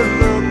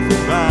overlook the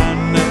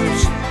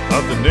blindness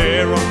of the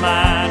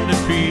narrow-minded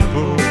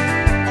people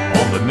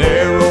on the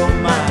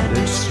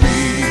narrow-minded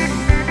street.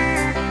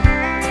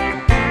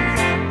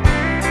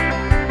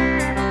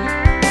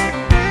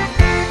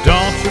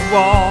 Don't you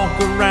walk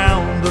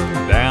around them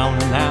down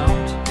and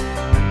out,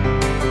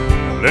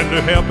 lend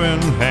a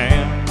helping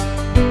hand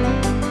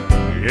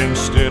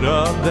instead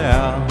of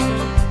doubt.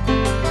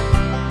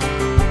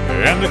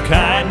 And the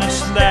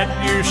kindness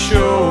that you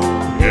show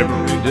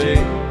every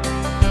day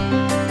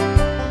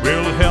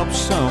will help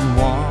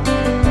someone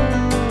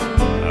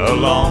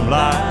along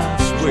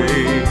life's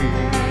way.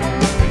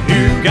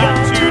 You got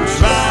to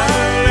try a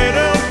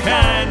little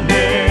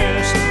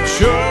kindness,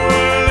 show a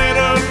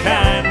little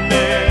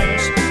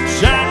kindness,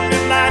 shine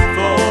your light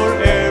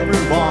for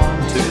everyone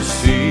to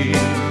see.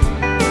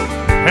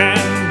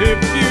 And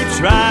if you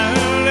try a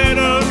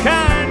little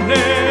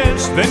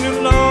kindness, then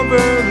you'll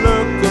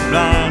overlook the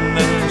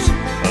blindness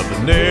of the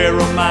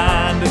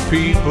narrow-minded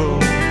people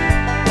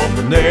on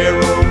the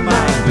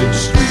narrow-minded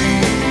street.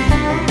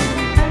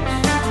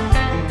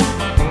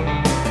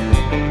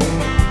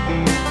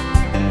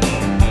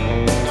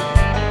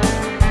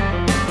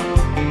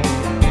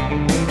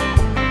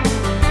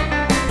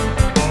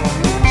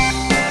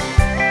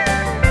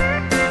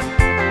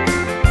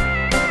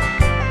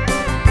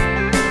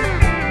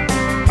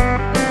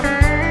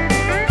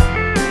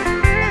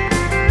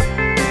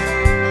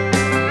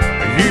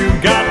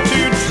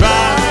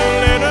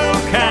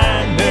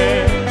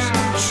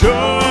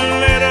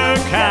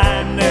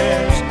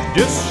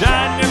 Just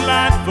shine your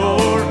light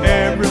for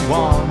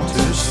everyone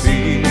to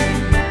see.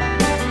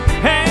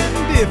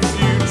 And if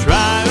you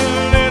try a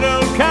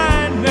little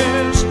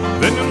kindness,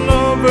 then you'll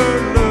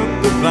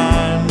overlook the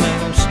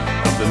blindness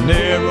of the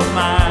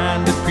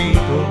narrow-minded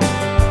people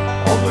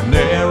on the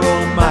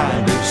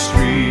narrow-minded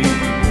street.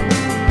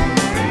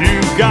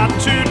 You've got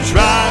to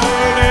try a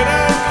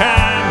little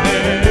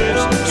kindness,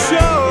 show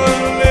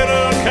a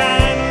little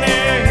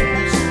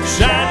kindness,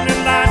 shine your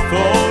light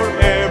for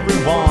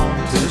everyone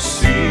to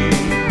see.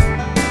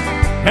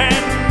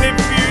 And if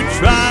you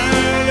try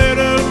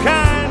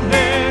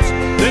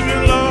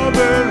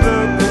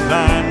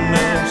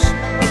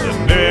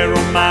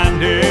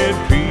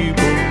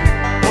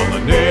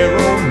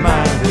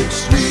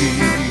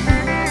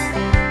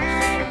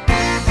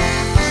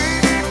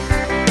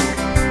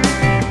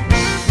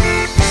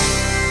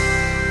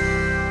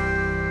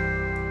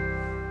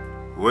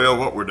Well,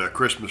 what would a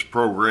Christmas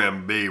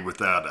program be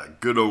without a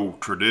good old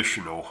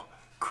traditional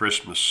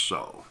Christmas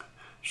song?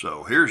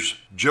 So here's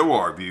Joe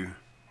Arview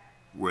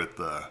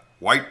with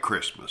White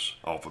Christmas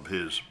off of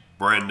his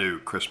brand new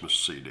Christmas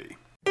CD.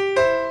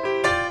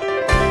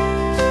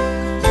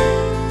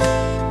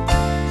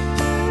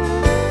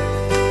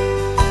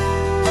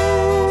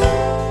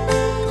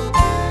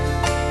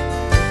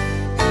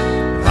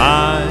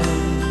 I'm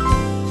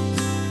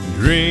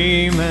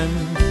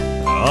dreaming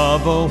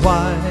of a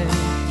white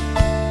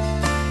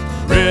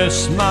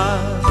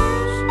Christmas,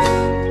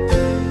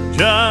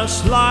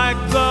 just like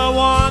the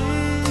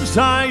ones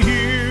I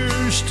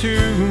used to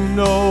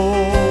know,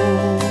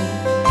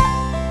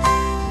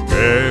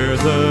 where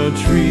the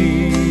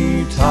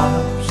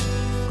treetops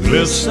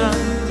glisten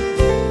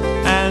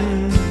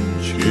and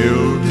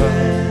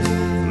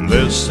children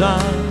listen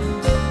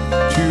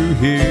to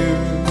hear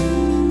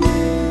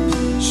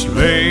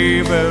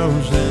sleigh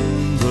bells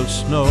in the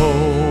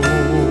snow.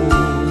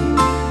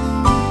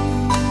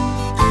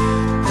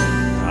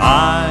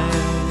 I'm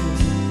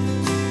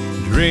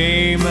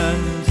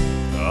dreaming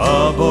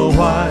of a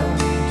white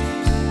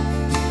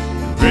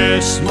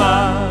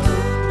Christmas,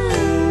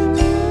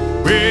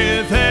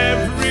 with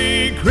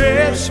every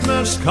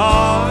Christmas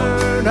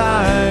card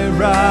I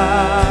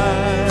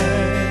write.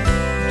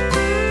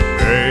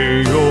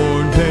 May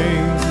your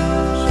days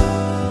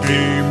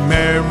be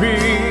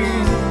merry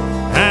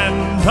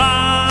and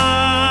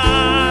bright,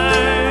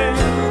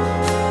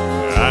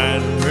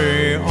 and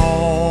may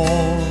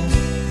all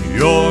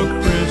your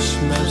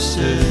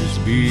Christmases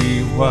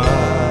be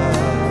white.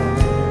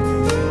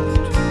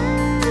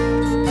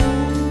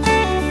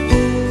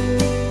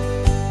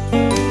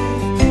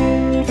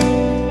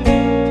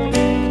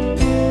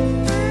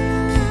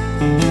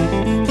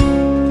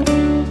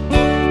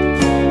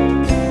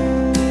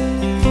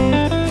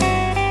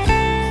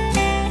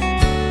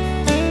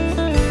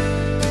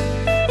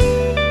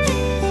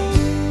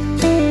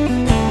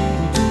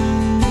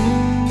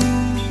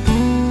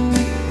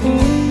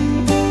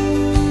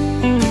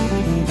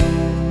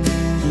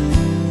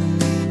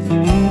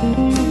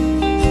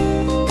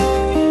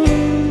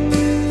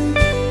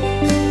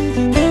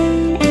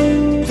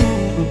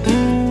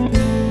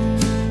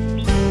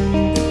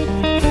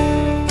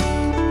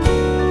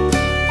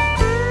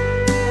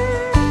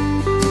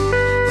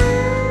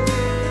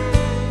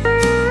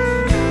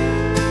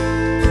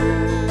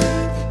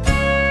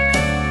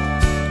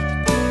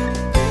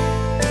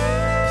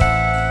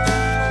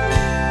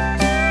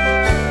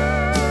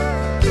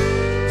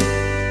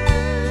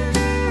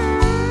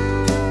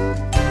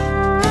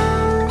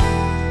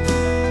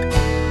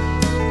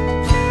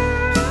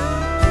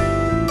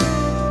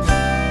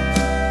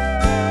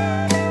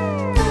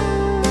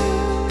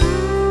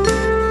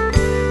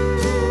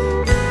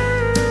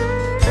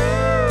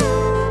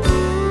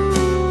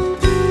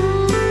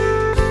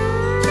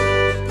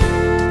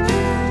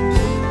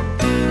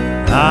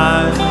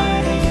 I'm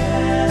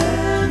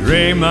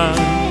dreaming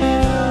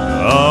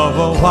of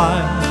a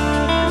white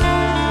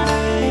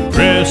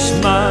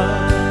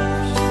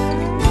Christmas,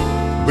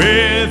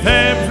 with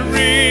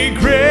every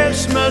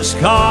Christmas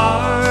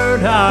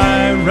card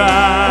I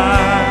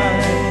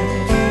write.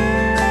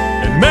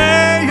 And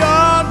may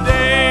your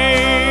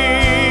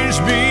days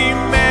be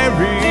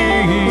merry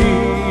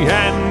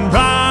and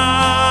bright,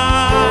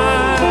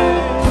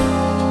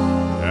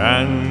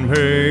 and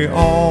may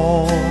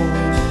all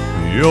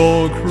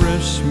your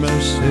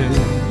Christmases,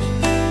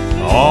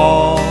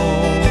 all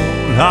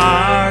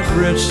our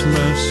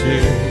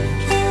Christmases,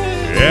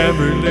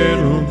 every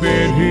little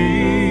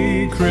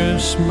bitty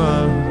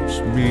Christmas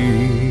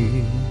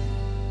be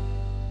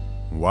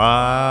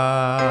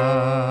white.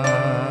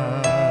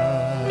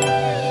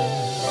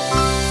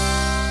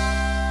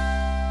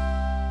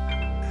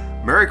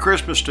 Merry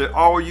Christmas to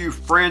all you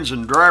friends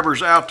and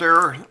drivers out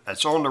there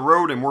that's on the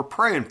road, and we're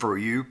praying for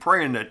you,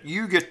 praying that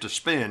you get to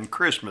spend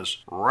Christmas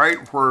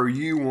right where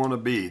you want to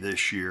be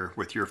this year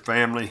with your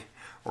family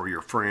or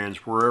your friends,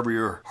 wherever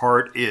your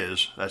heart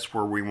is. That's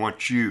where we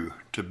want you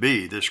to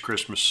be this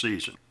Christmas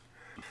season.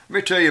 Let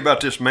me tell you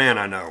about this man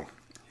I know.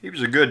 He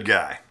was a good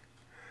guy,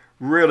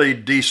 really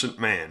decent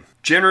man,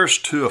 generous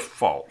to a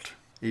fault.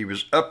 He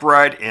was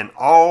upright in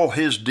all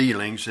his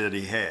dealings that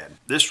he had.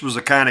 This was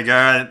the kind of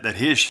guy that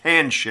his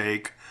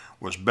handshake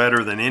was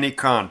better than any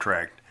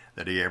contract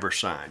that he ever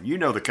signed. You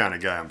know the kind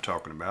of guy I'm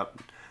talking about.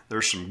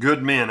 There's some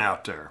good men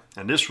out there,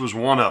 and this was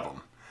one of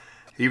them.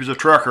 He was a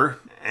trucker,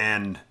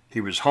 and he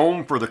was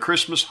home for the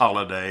Christmas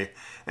holiday,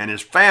 and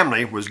his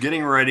family was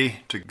getting ready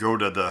to go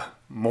to the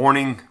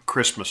morning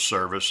Christmas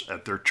service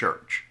at their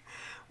church.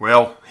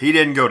 Well, he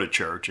didn't go to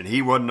church, and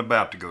he wasn't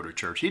about to go to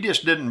church. He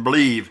just didn't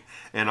believe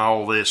in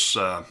all this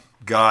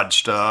God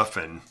stuff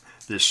and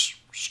this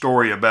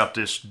story about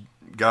this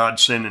God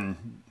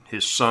sending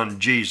his son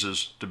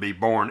Jesus to be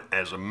born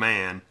as a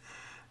man.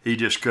 He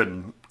just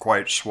couldn't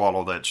quite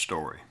swallow that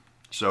story.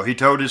 So he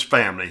told his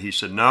family, he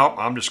said, "No,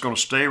 I'm just going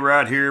to stay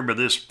right here by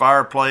this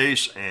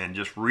fireplace and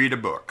just read a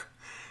book.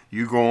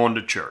 You go on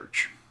to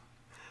church."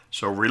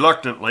 So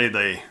reluctantly,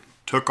 they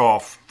took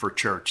off for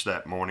church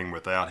that morning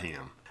without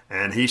him.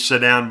 And he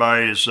sat down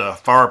by his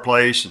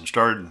fireplace and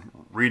started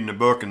reading a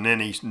book, and then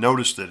he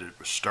noticed that it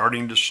was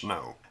starting to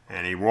snow.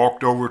 And he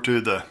walked over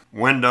to the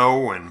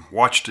window and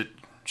watched it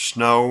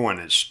snow, and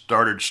it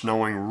started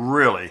snowing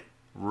really,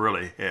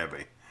 really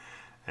heavy.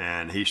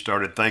 And he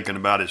started thinking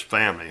about his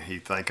family. He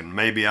thinking,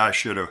 maybe I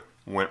should have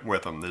went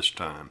with them this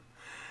time.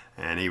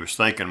 And he was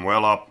thinking,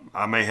 well,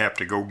 I may have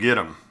to go get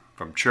them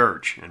from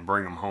church and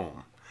bring them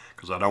home,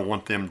 because I don't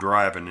want them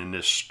driving in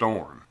this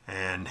storm.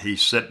 And he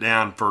sat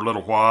down for a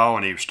little while,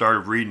 and he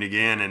started reading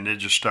again, and it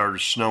just started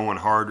snowing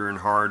harder and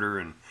harder.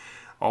 And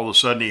all of a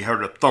sudden he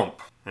heard a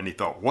thump, and he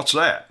thought, what's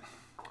that?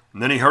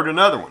 And then he heard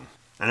another one,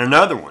 and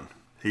another one.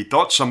 He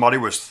thought somebody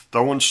was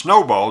throwing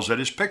snowballs at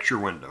his picture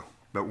window.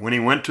 But when he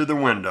went to the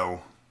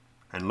window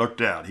and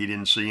looked out, he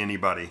didn't see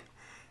anybody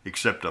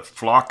except a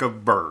flock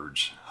of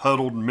birds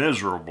huddled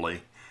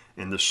miserably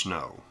in the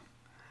snow.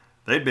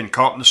 They'd been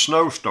caught in a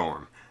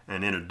snowstorm,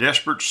 and in a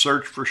desperate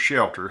search for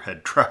shelter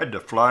had tried to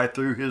fly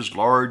through his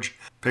large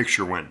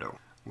picture window.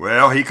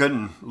 Well, he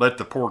couldn't let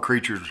the poor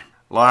creatures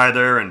lie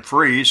there and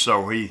freeze,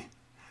 so he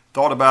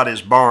thought about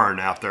his barn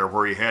out there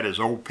where he had his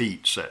old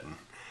Pete sitting,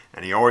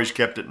 and he always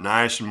kept it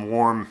nice and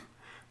warm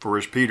for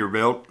his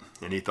Peterbilt,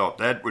 and he thought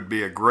that would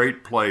be a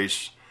great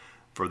place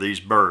for these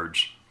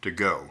birds to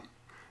go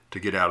to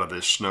get out of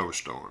this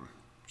snowstorm.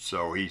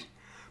 So he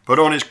put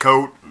on his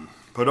coat and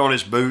put on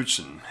his boots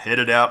and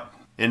headed out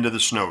into the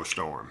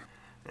snowstorm.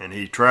 And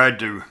he tried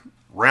to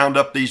round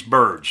up these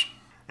birds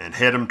and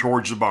head them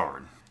towards the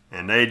barn.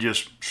 And they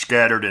just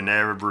scattered in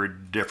every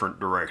different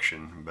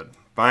direction. But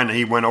finally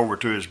he went over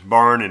to his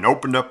barn and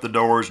opened up the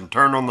doors and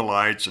turned on the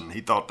lights, and he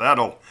thought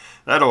that'll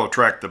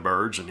attract the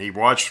birds. And he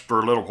watched for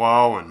a little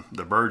while, and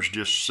the birds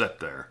just sat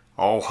there,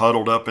 all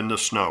huddled up in the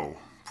snow,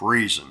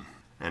 freezing.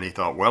 And he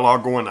thought, well, I'll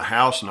go in the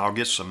house and I'll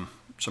get some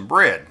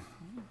bread,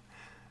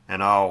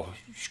 and I'll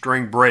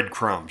string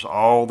breadcrumbs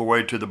all the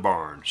way to the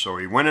barn. So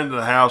he went into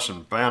the house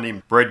and found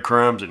him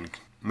breadcrumbs and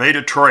made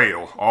a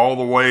trail all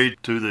the way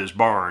to his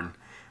barn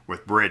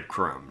with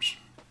breadcrumbs.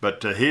 But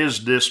to his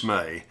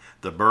dismay,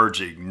 the birds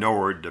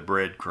ignored the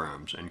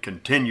breadcrumbs and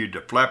continued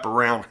to flap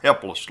around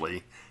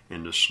helplessly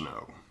in the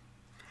snow.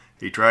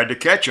 He tried to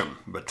catch them,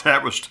 but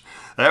that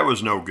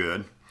was no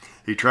good.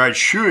 He tried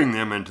shooing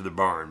them into the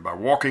barn by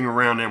walking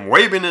around them,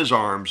 waving his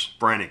arms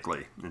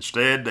frantically.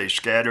 Instead, they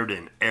scattered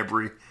in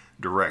every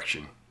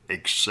direction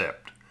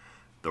except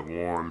the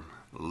warm,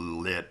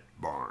 lit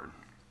barn.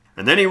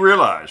 And then he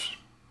realized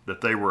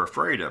that they were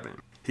afraid of him.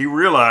 He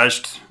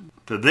realized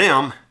to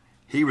them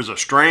he was a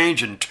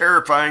strange and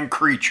terrifying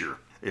creature.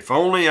 If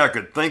only I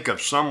could think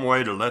of some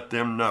way to let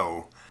them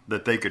know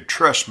that they could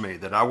trust me,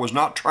 that I was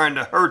not trying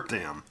to hurt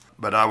them,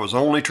 but I was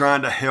only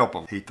trying to help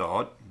them, he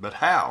thought. But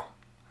how?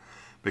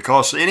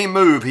 Because any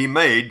move he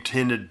made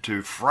tended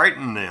to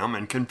frighten them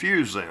and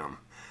confuse them.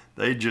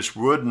 They just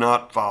would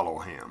not follow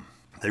him.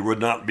 They would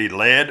not be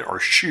led or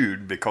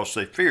shooed because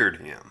they feared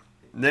him.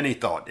 Then he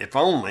thought, if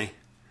only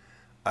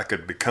I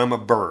could become a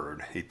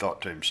bird, he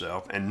thought to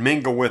himself, and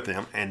mingle with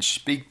them and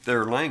speak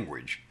their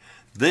language.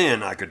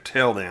 Then I could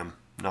tell them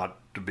not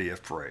to be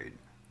afraid.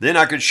 Then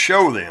I could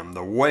show them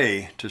the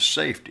way to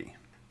safety,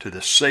 to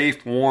the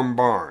safe, warm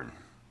barn.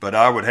 But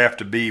I would have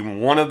to be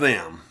one of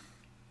them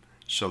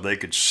so they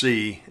could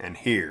see and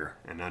hear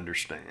and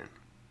understand.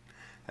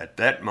 At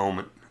that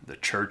moment, the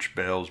church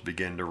bells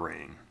began to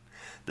ring.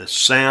 The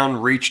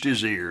sound reached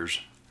his ears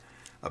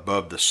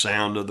above the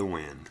sound of the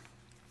wind.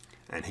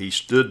 And he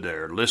stood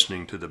there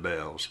listening to the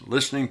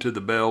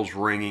bells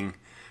ringing,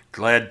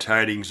 glad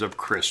tidings of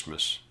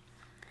Christmas.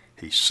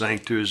 He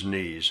sank to his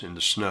knees in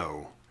the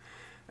snow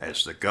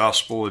as the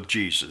gospel of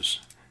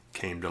Jesus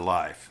came to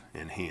life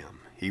in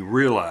him. He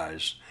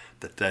realized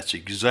that that's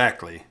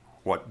exactly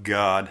what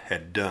God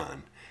had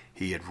done.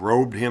 He had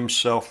robed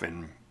himself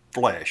in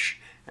flesh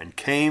and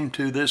came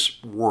to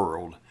this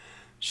world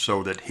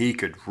so that he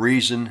could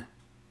reason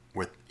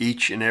with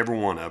each and every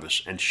one of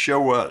us and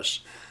show us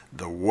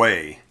the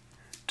way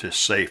to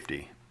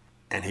safety.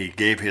 And he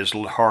gave his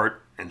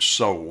heart and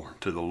soul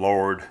to the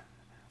Lord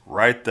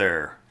right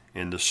there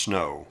in the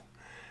snow.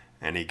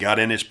 And he got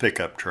in his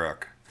pickup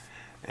truck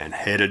and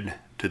headed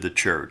to the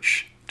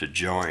church to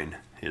join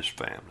his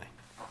family.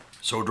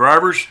 So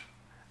drivers,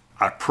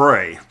 I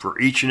pray for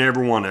each and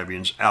every one of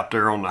you out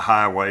there on the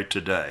highway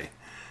today.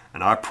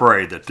 And I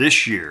pray that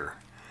this year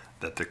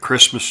that the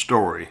Christmas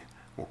story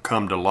will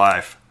come to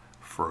life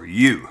for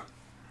you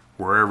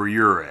wherever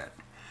you're at.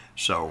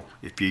 So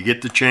if you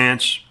get the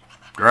chance,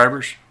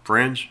 drivers,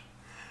 friends,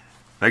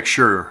 make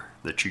sure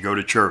that you go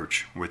to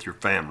church with your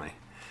family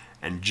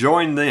and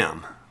join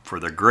them for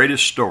the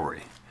greatest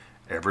story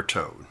ever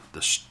told,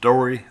 the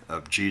story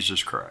of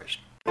Jesus Christ.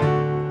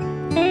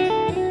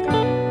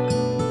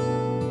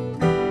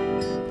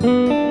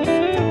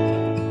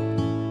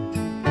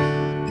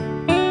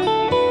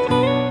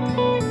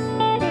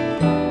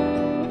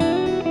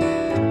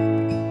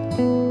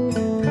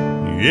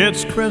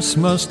 It's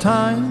Christmas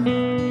time,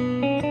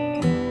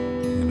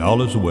 and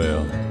all is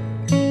well.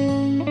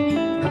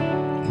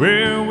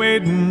 We're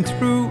wading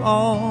through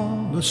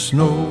all the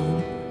snow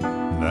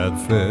that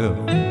fell.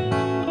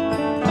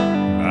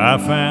 My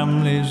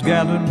family's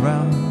gathered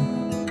round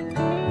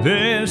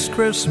this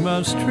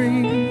Christmas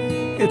tree.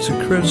 It's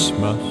a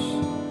Christmas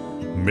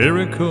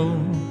miracle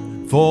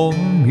for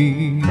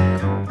me.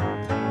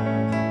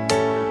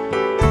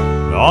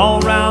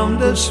 All round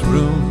this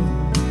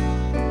room,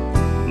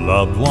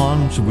 loved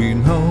ones we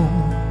know,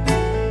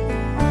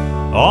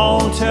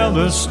 all tell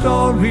the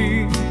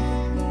story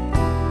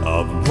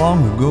of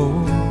long ago.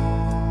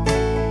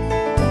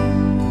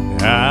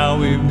 How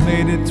we've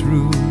made it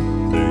through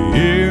the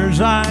years,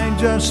 I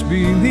just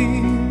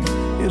believe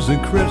is a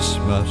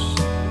Christmas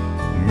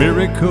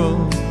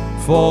miracle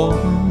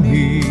for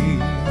me.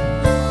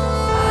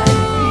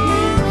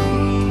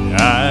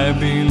 I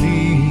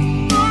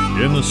believe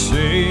in the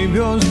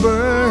Savior's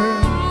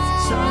birth,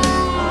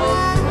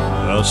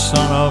 the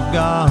Son of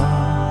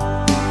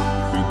God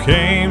who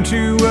came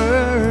to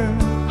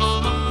earth.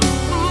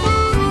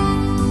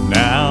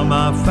 Now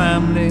my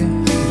family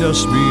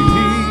just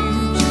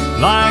believes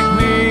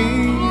like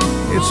me.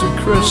 It's a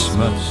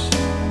Christmas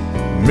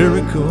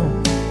miracle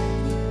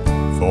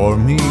for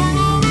me.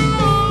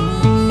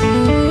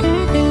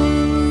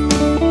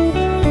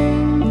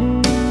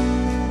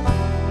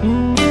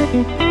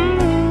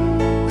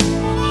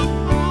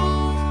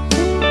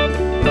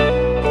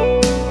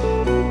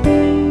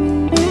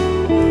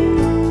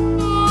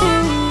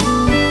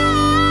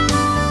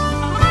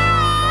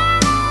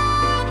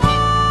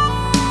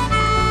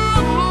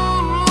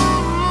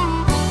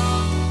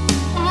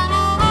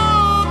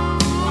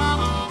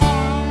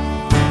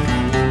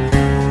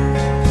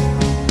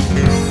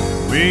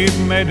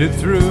 We've made it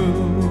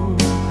through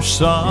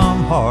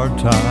some hard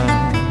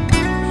times,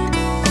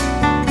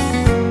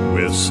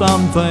 with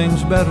some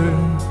things better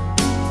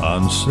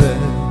unsaid.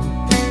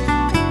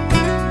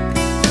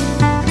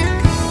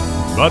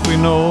 But we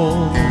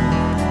know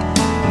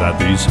that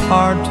these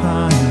hard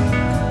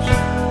times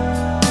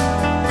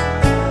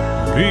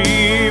will be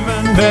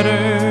even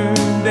better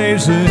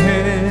days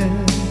ahead.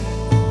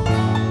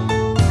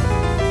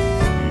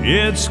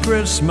 It's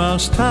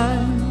Christmas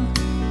time,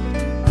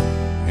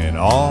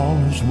 all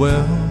is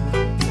well.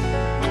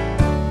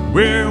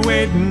 We're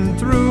wading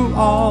through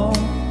all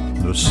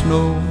the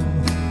snow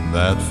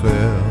that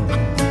fell.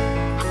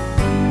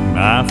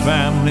 My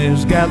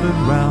family's gathered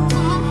round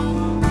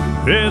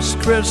this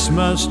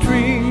Christmas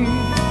tree.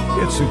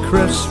 It's a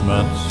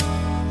Christmas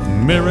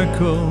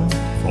miracle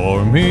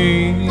for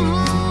me.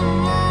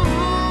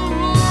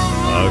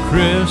 A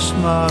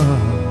Christmas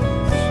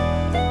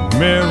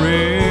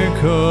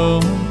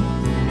miracle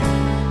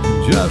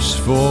just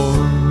for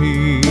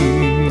me.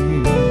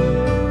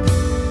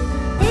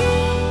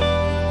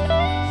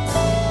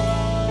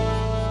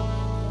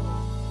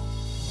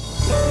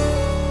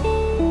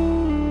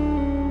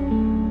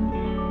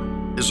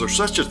 Is there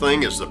such a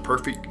thing as the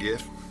perfect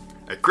gift?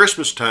 At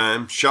Christmas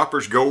time,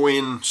 shoppers go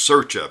in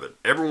search of it.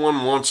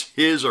 Everyone wants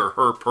his or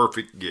her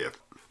perfect gift.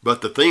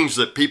 But the things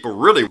that people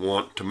really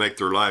want to make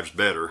their lives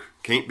better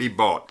can't be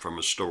bought from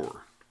a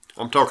store.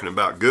 I'm talking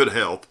about good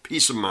health,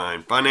 peace of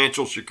mind,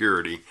 financial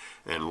security,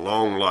 and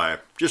long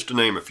life, just to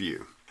name a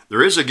few.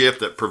 There is a gift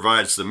that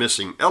provides the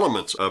missing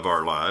elements of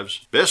our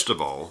lives. Best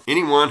of all,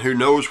 anyone who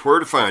knows where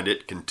to find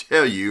it can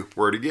tell you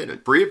where to get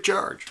it, free of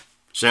charge.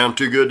 Sound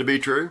too good to be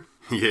true?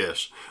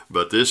 Yes,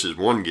 but this is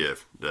one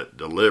gift that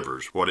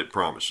delivers what it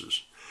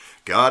promises.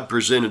 God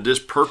presented this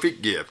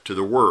perfect gift to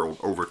the world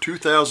over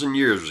 2,000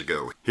 years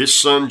ago. His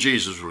son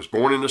Jesus was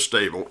born in a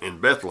stable in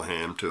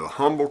Bethlehem to a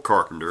humble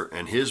carpenter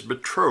and his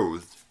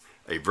betrothed,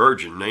 a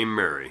virgin named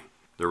Mary.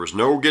 There was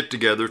no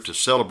get-together to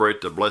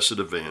celebrate the blessed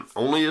event,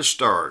 only a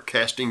star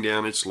casting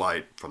down its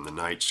light from the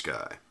night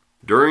sky.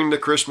 During the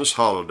Christmas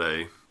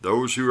holiday,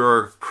 those who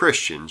are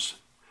Christians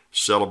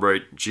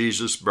celebrate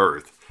Jesus'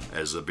 birth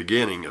as the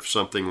beginning of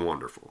something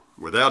wonderful.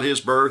 Without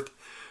his birth,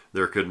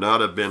 there could not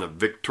have been a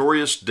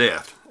victorious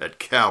death at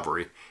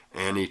Calvary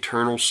and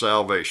eternal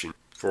salvation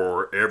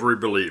for every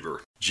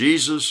believer.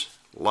 Jesus'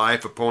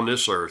 life upon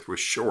this earth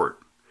was short,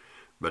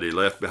 but he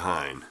left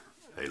behind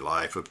a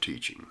life of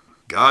teaching.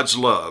 God's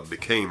love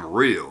became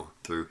real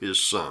through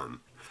his Son.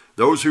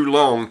 Those who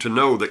longed to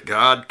know that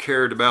God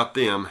cared about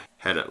them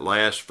had at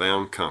last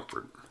found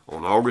comfort.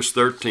 On August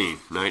 13,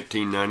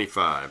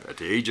 1995, at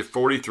the age of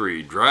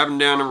 43, driving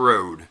down the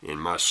road in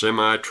my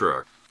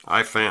semi-truck,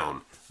 I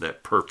found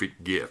that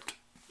perfect gift.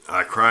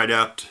 I cried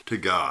out to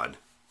God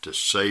to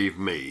save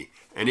me,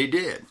 and he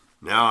did.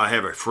 Now I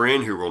have a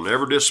friend who will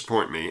never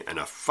disappoint me and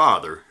a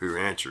Father who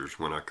answers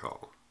when I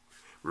call.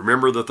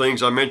 Remember the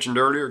things I mentioned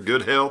earlier?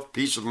 Good health,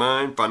 peace of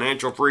mind,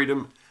 financial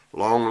freedom,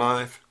 long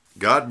life.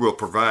 God will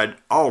provide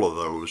all of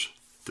those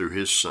through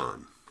his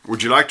Son.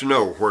 Would you like to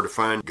know where to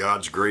find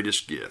God's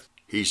greatest gift?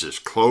 He's as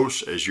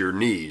close as your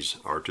knees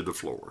are to the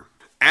floor.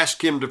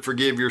 Ask him to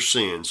forgive your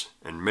sins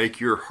and make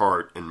your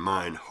heart and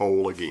mind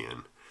whole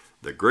again.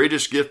 The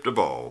greatest gift of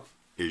all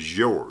is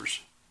yours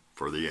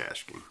for the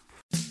asking.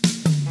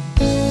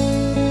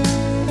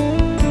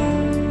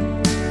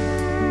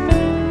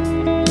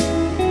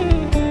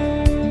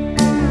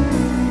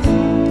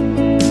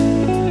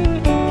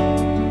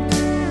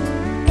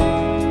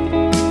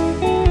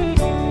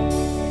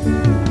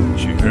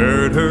 She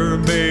heard her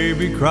baby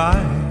baby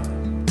cried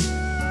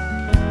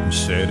and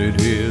said it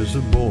is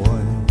a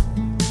boy.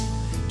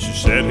 She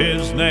said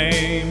his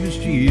name is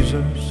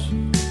Jesus.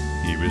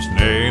 He was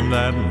named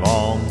that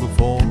long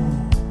before.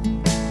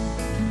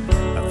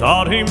 I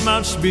thought he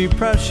must be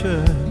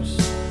precious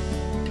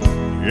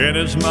in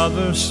his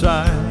mother's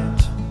sight.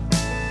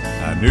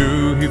 I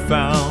knew he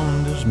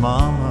found his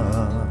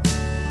mama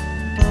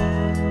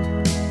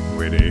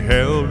when he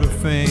held her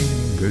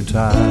finger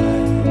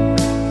tight.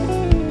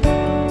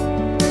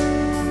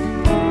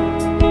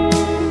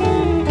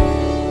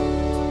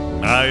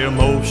 My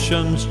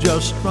emotions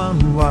just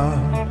run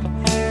wild.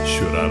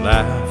 Should I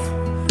laugh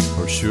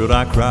or should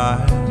I cry?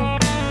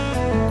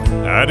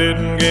 I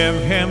didn't give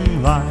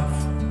him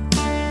life,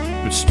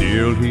 but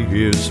still he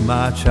is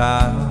my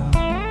child.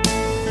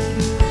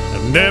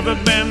 I've never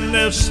been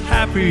this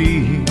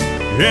happy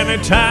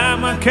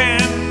anytime I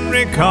can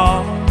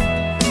recall.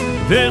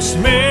 This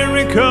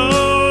miracle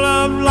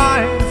of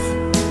life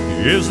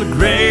is the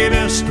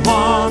greatest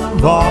one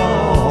of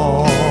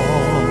all.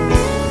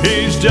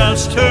 He's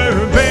just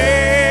her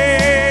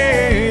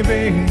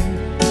baby,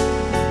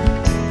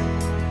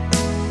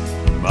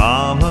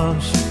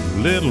 mama's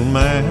little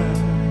man.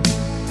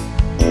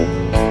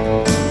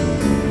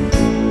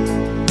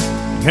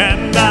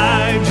 And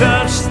I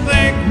just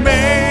think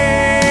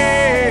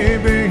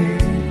maybe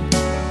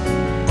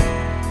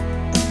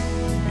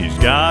he's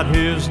got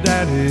his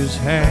daddy's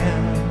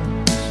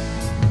hands.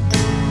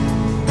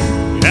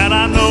 And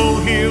I know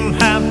he'll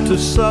have to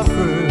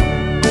suffer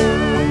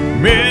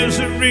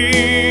misery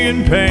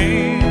and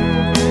pain,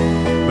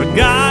 but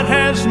God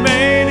has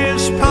made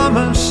his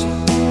promise,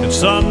 and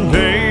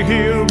someday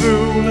he'll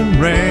rule and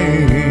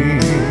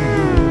reign.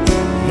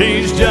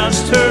 He's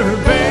just her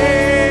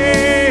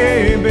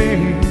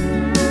baby,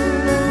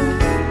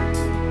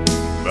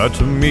 but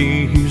to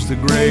me he's the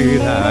great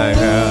I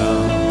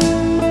am.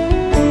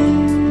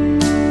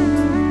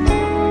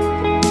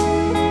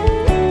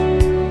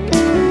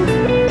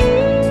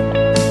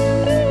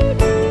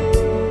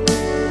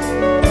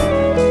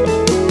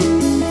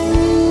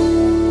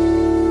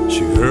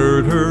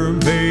 Her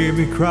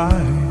baby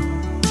cry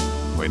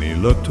when he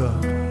looked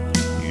up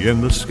in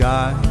the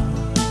sky,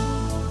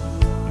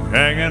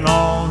 hanging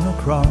on a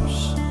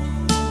cross,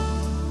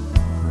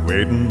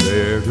 waiting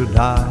there to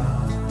die.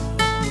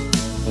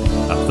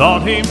 I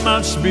thought he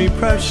must be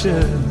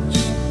precious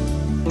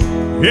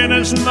in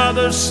his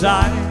mother's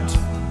sight.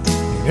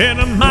 In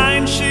her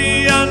mind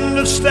she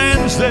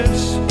understands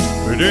this,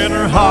 but in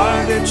her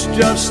heart it's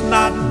just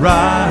not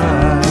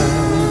right.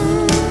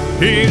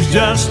 He's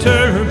just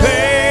her baby,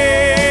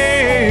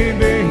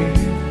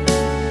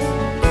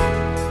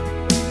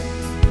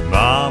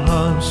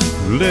 mama's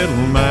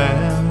little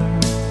man.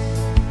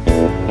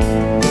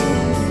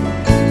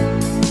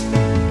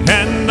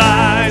 And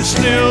I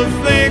still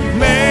think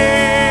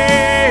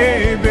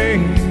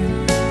maybe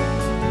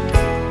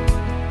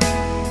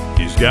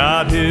he's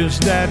got his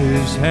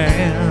daddy's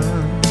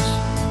hands.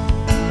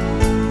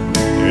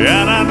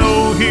 And I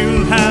know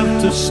he'll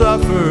have to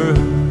suffer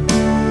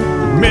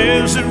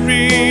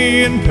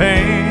misery and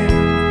pain,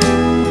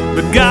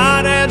 but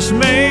God has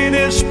made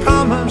his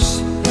promise,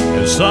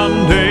 and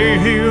someday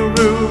he'll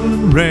rule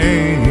and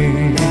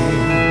reign.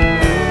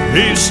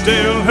 He's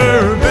still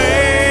her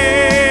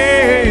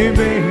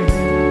baby,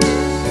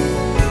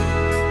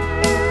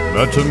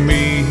 but to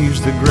me he's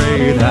the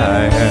great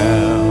I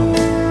am.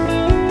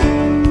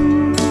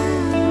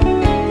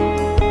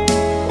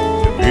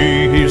 To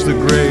me he's the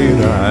great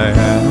I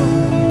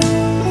am.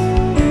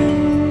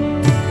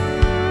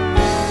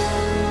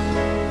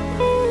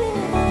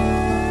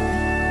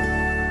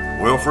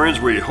 Well, friends,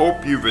 we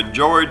hope you've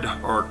enjoyed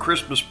our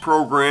Christmas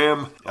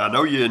program. I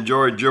know you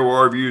enjoyed Joe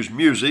Arview's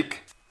music.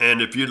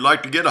 And if you'd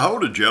like to get a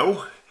hold of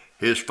Joe,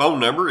 his phone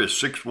number is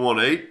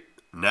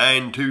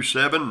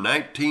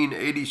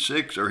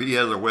 618-927-1986, or he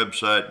has a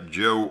website,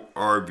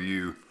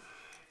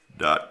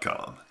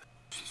 joearview.com.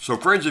 So,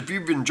 friends, if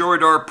you've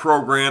enjoyed our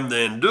program,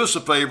 then do us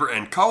a favor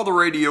and call the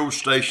radio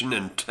station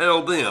and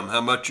tell them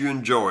how much you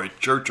enjoyed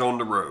Church on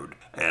the Road.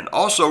 And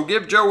also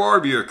give Joe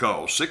Arview a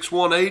call,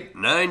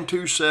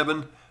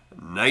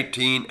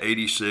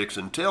 618-927-1986,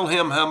 and tell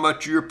him how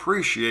much you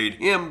appreciate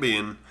him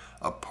being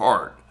a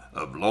part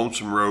of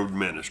Lonesome Road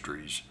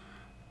Ministries,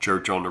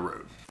 Church on the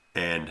Road.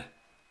 And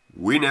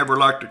we never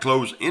like to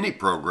close any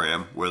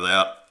program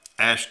without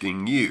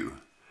asking you,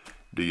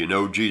 do you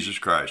know Jesus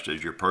Christ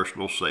as your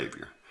personal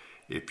Savior?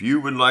 If you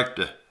would like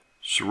to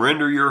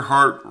surrender your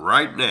heart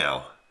right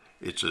now,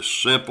 it's as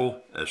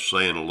simple as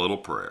saying a little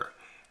prayer.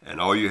 And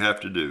all you have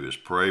to do is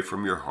pray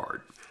from your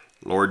heart.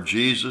 Lord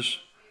Jesus,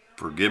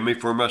 forgive me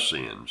for my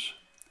sins.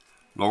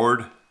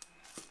 Lord,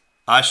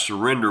 I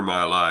surrender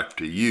my life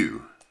to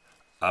you.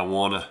 I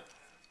want to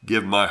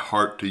give my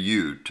heart to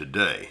you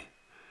today.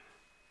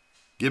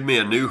 Give me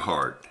a new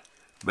heart.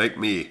 Make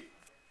me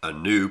a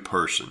new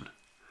person.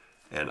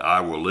 And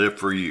I will live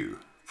for you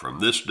from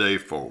this day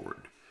forward.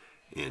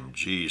 In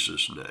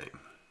Jesus' name,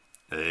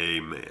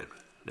 amen.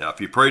 Now, if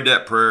you prayed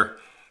that prayer,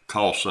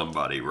 call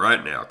somebody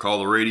right now. Call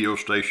the radio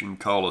station,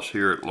 call us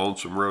here at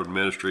Lonesome Road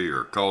Ministry,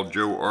 or call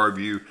Joe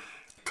Arview.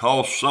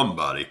 Call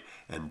somebody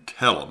and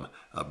tell them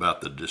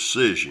about the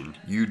decision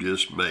you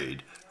just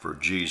made for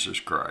Jesus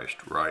Christ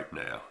right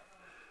now.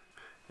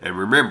 And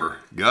remember,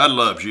 God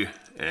loves you,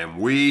 and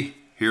we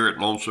here at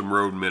Lonesome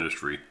Road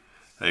Ministry,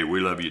 hey, we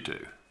love you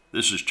too.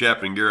 This is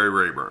Chaplain Gary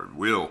Rayburn.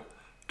 We'll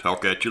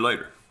talk at you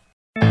later.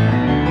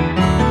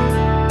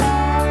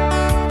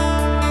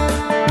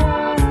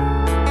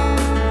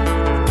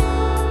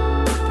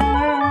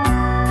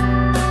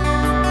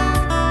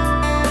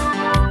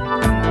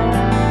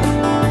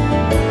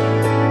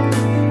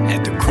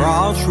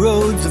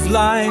 Crossroads of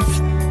life,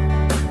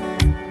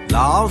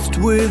 lost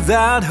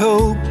without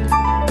hope,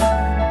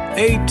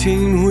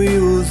 18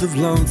 wheels of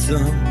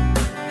lonesome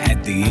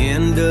at the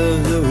end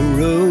of the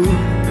road.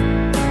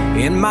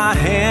 In my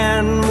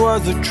hand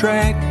was a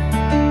tract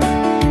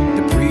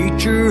the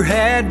preacher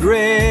had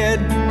read,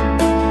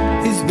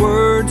 his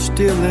words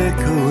still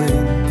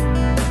echoing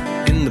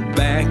in the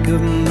back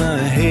of my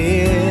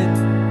head.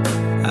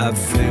 I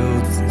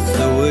felt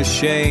so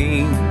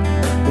ashamed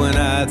when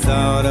I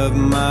thought of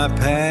my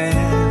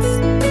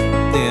past.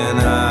 Then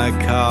I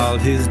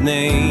called his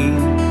name.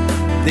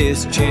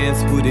 This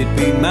chance, would it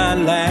be my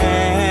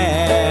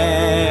last?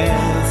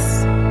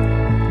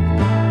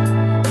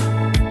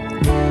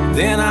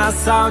 Then I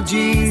saw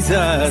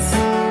Jesus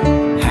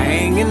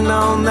hanging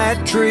on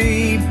that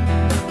tree.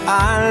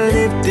 I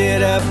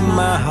lifted up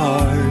my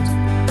heart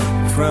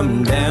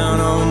from down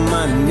on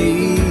my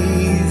knees.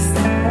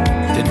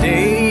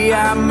 Today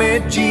I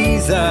met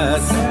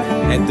Jesus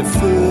at the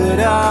foot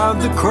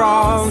of the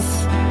cross,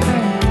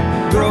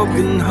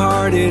 broken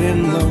hearted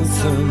and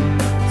lonesome.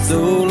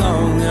 So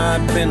long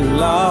I'd been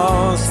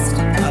lost.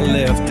 I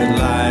left a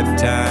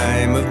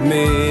lifetime of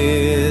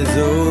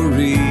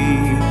misery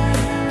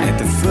at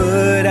the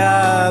foot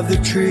of the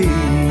tree.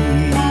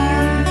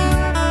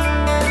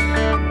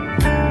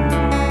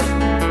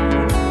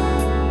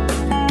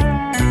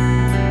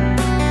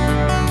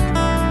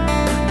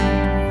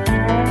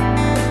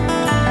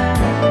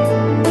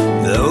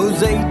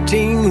 Those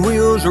 18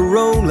 wheels are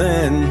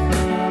rolling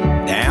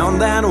down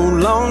that old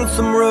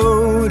lonesome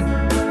road,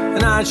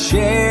 and I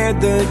shared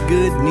the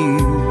good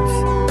news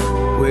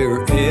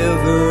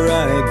wherever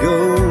I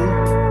go.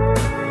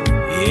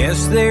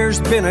 Yes, there's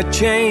been a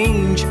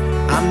change.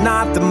 I'm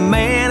not the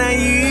man I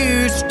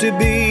used to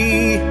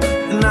be,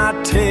 and I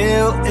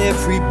tell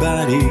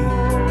everybody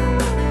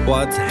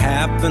what's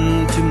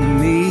happened to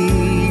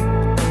me.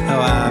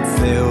 How I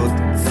felt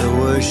so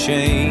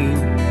ashamed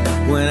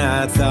when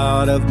I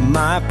thought of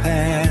my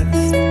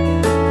past,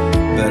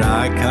 but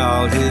I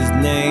called his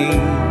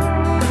name.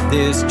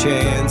 This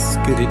chance,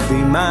 could it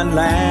be my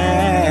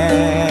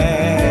last?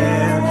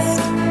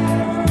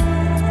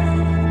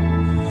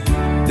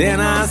 Then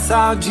I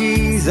saw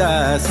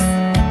Jesus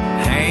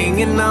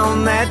hanging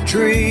on that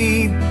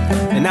tree,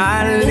 and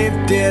I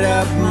lifted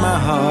up my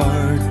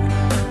heart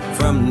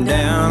from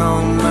down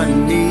on my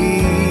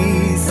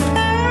knees.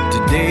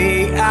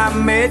 Today I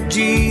met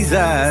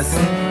Jesus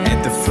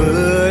at the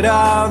foot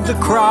of the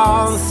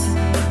cross,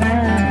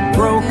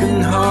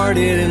 broken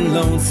hearted and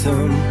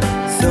lonesome.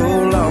 So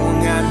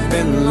long I'd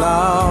been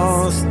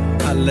lost.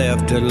 I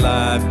left a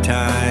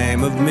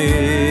lifetime of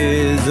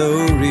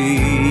misery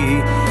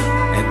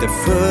at the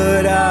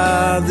foot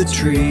of the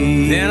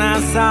tree. Then I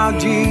saw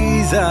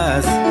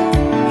Jesus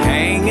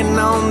hanging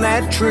on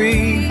that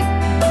tree.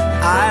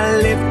 I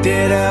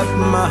lifted up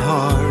my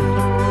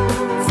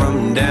heart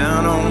from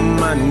down on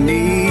my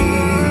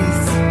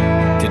knees.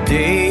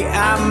 Today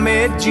I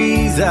met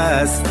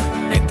Jesus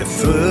at the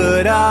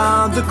foot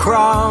of the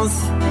cross,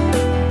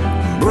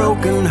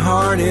 broken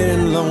hearted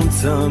and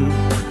lonesome.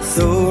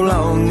 So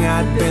long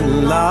I'd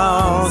been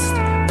lost.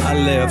 I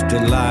left a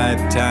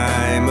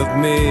lifetime of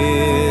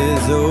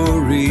misery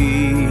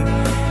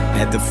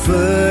at the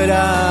foot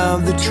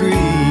of the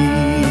tree.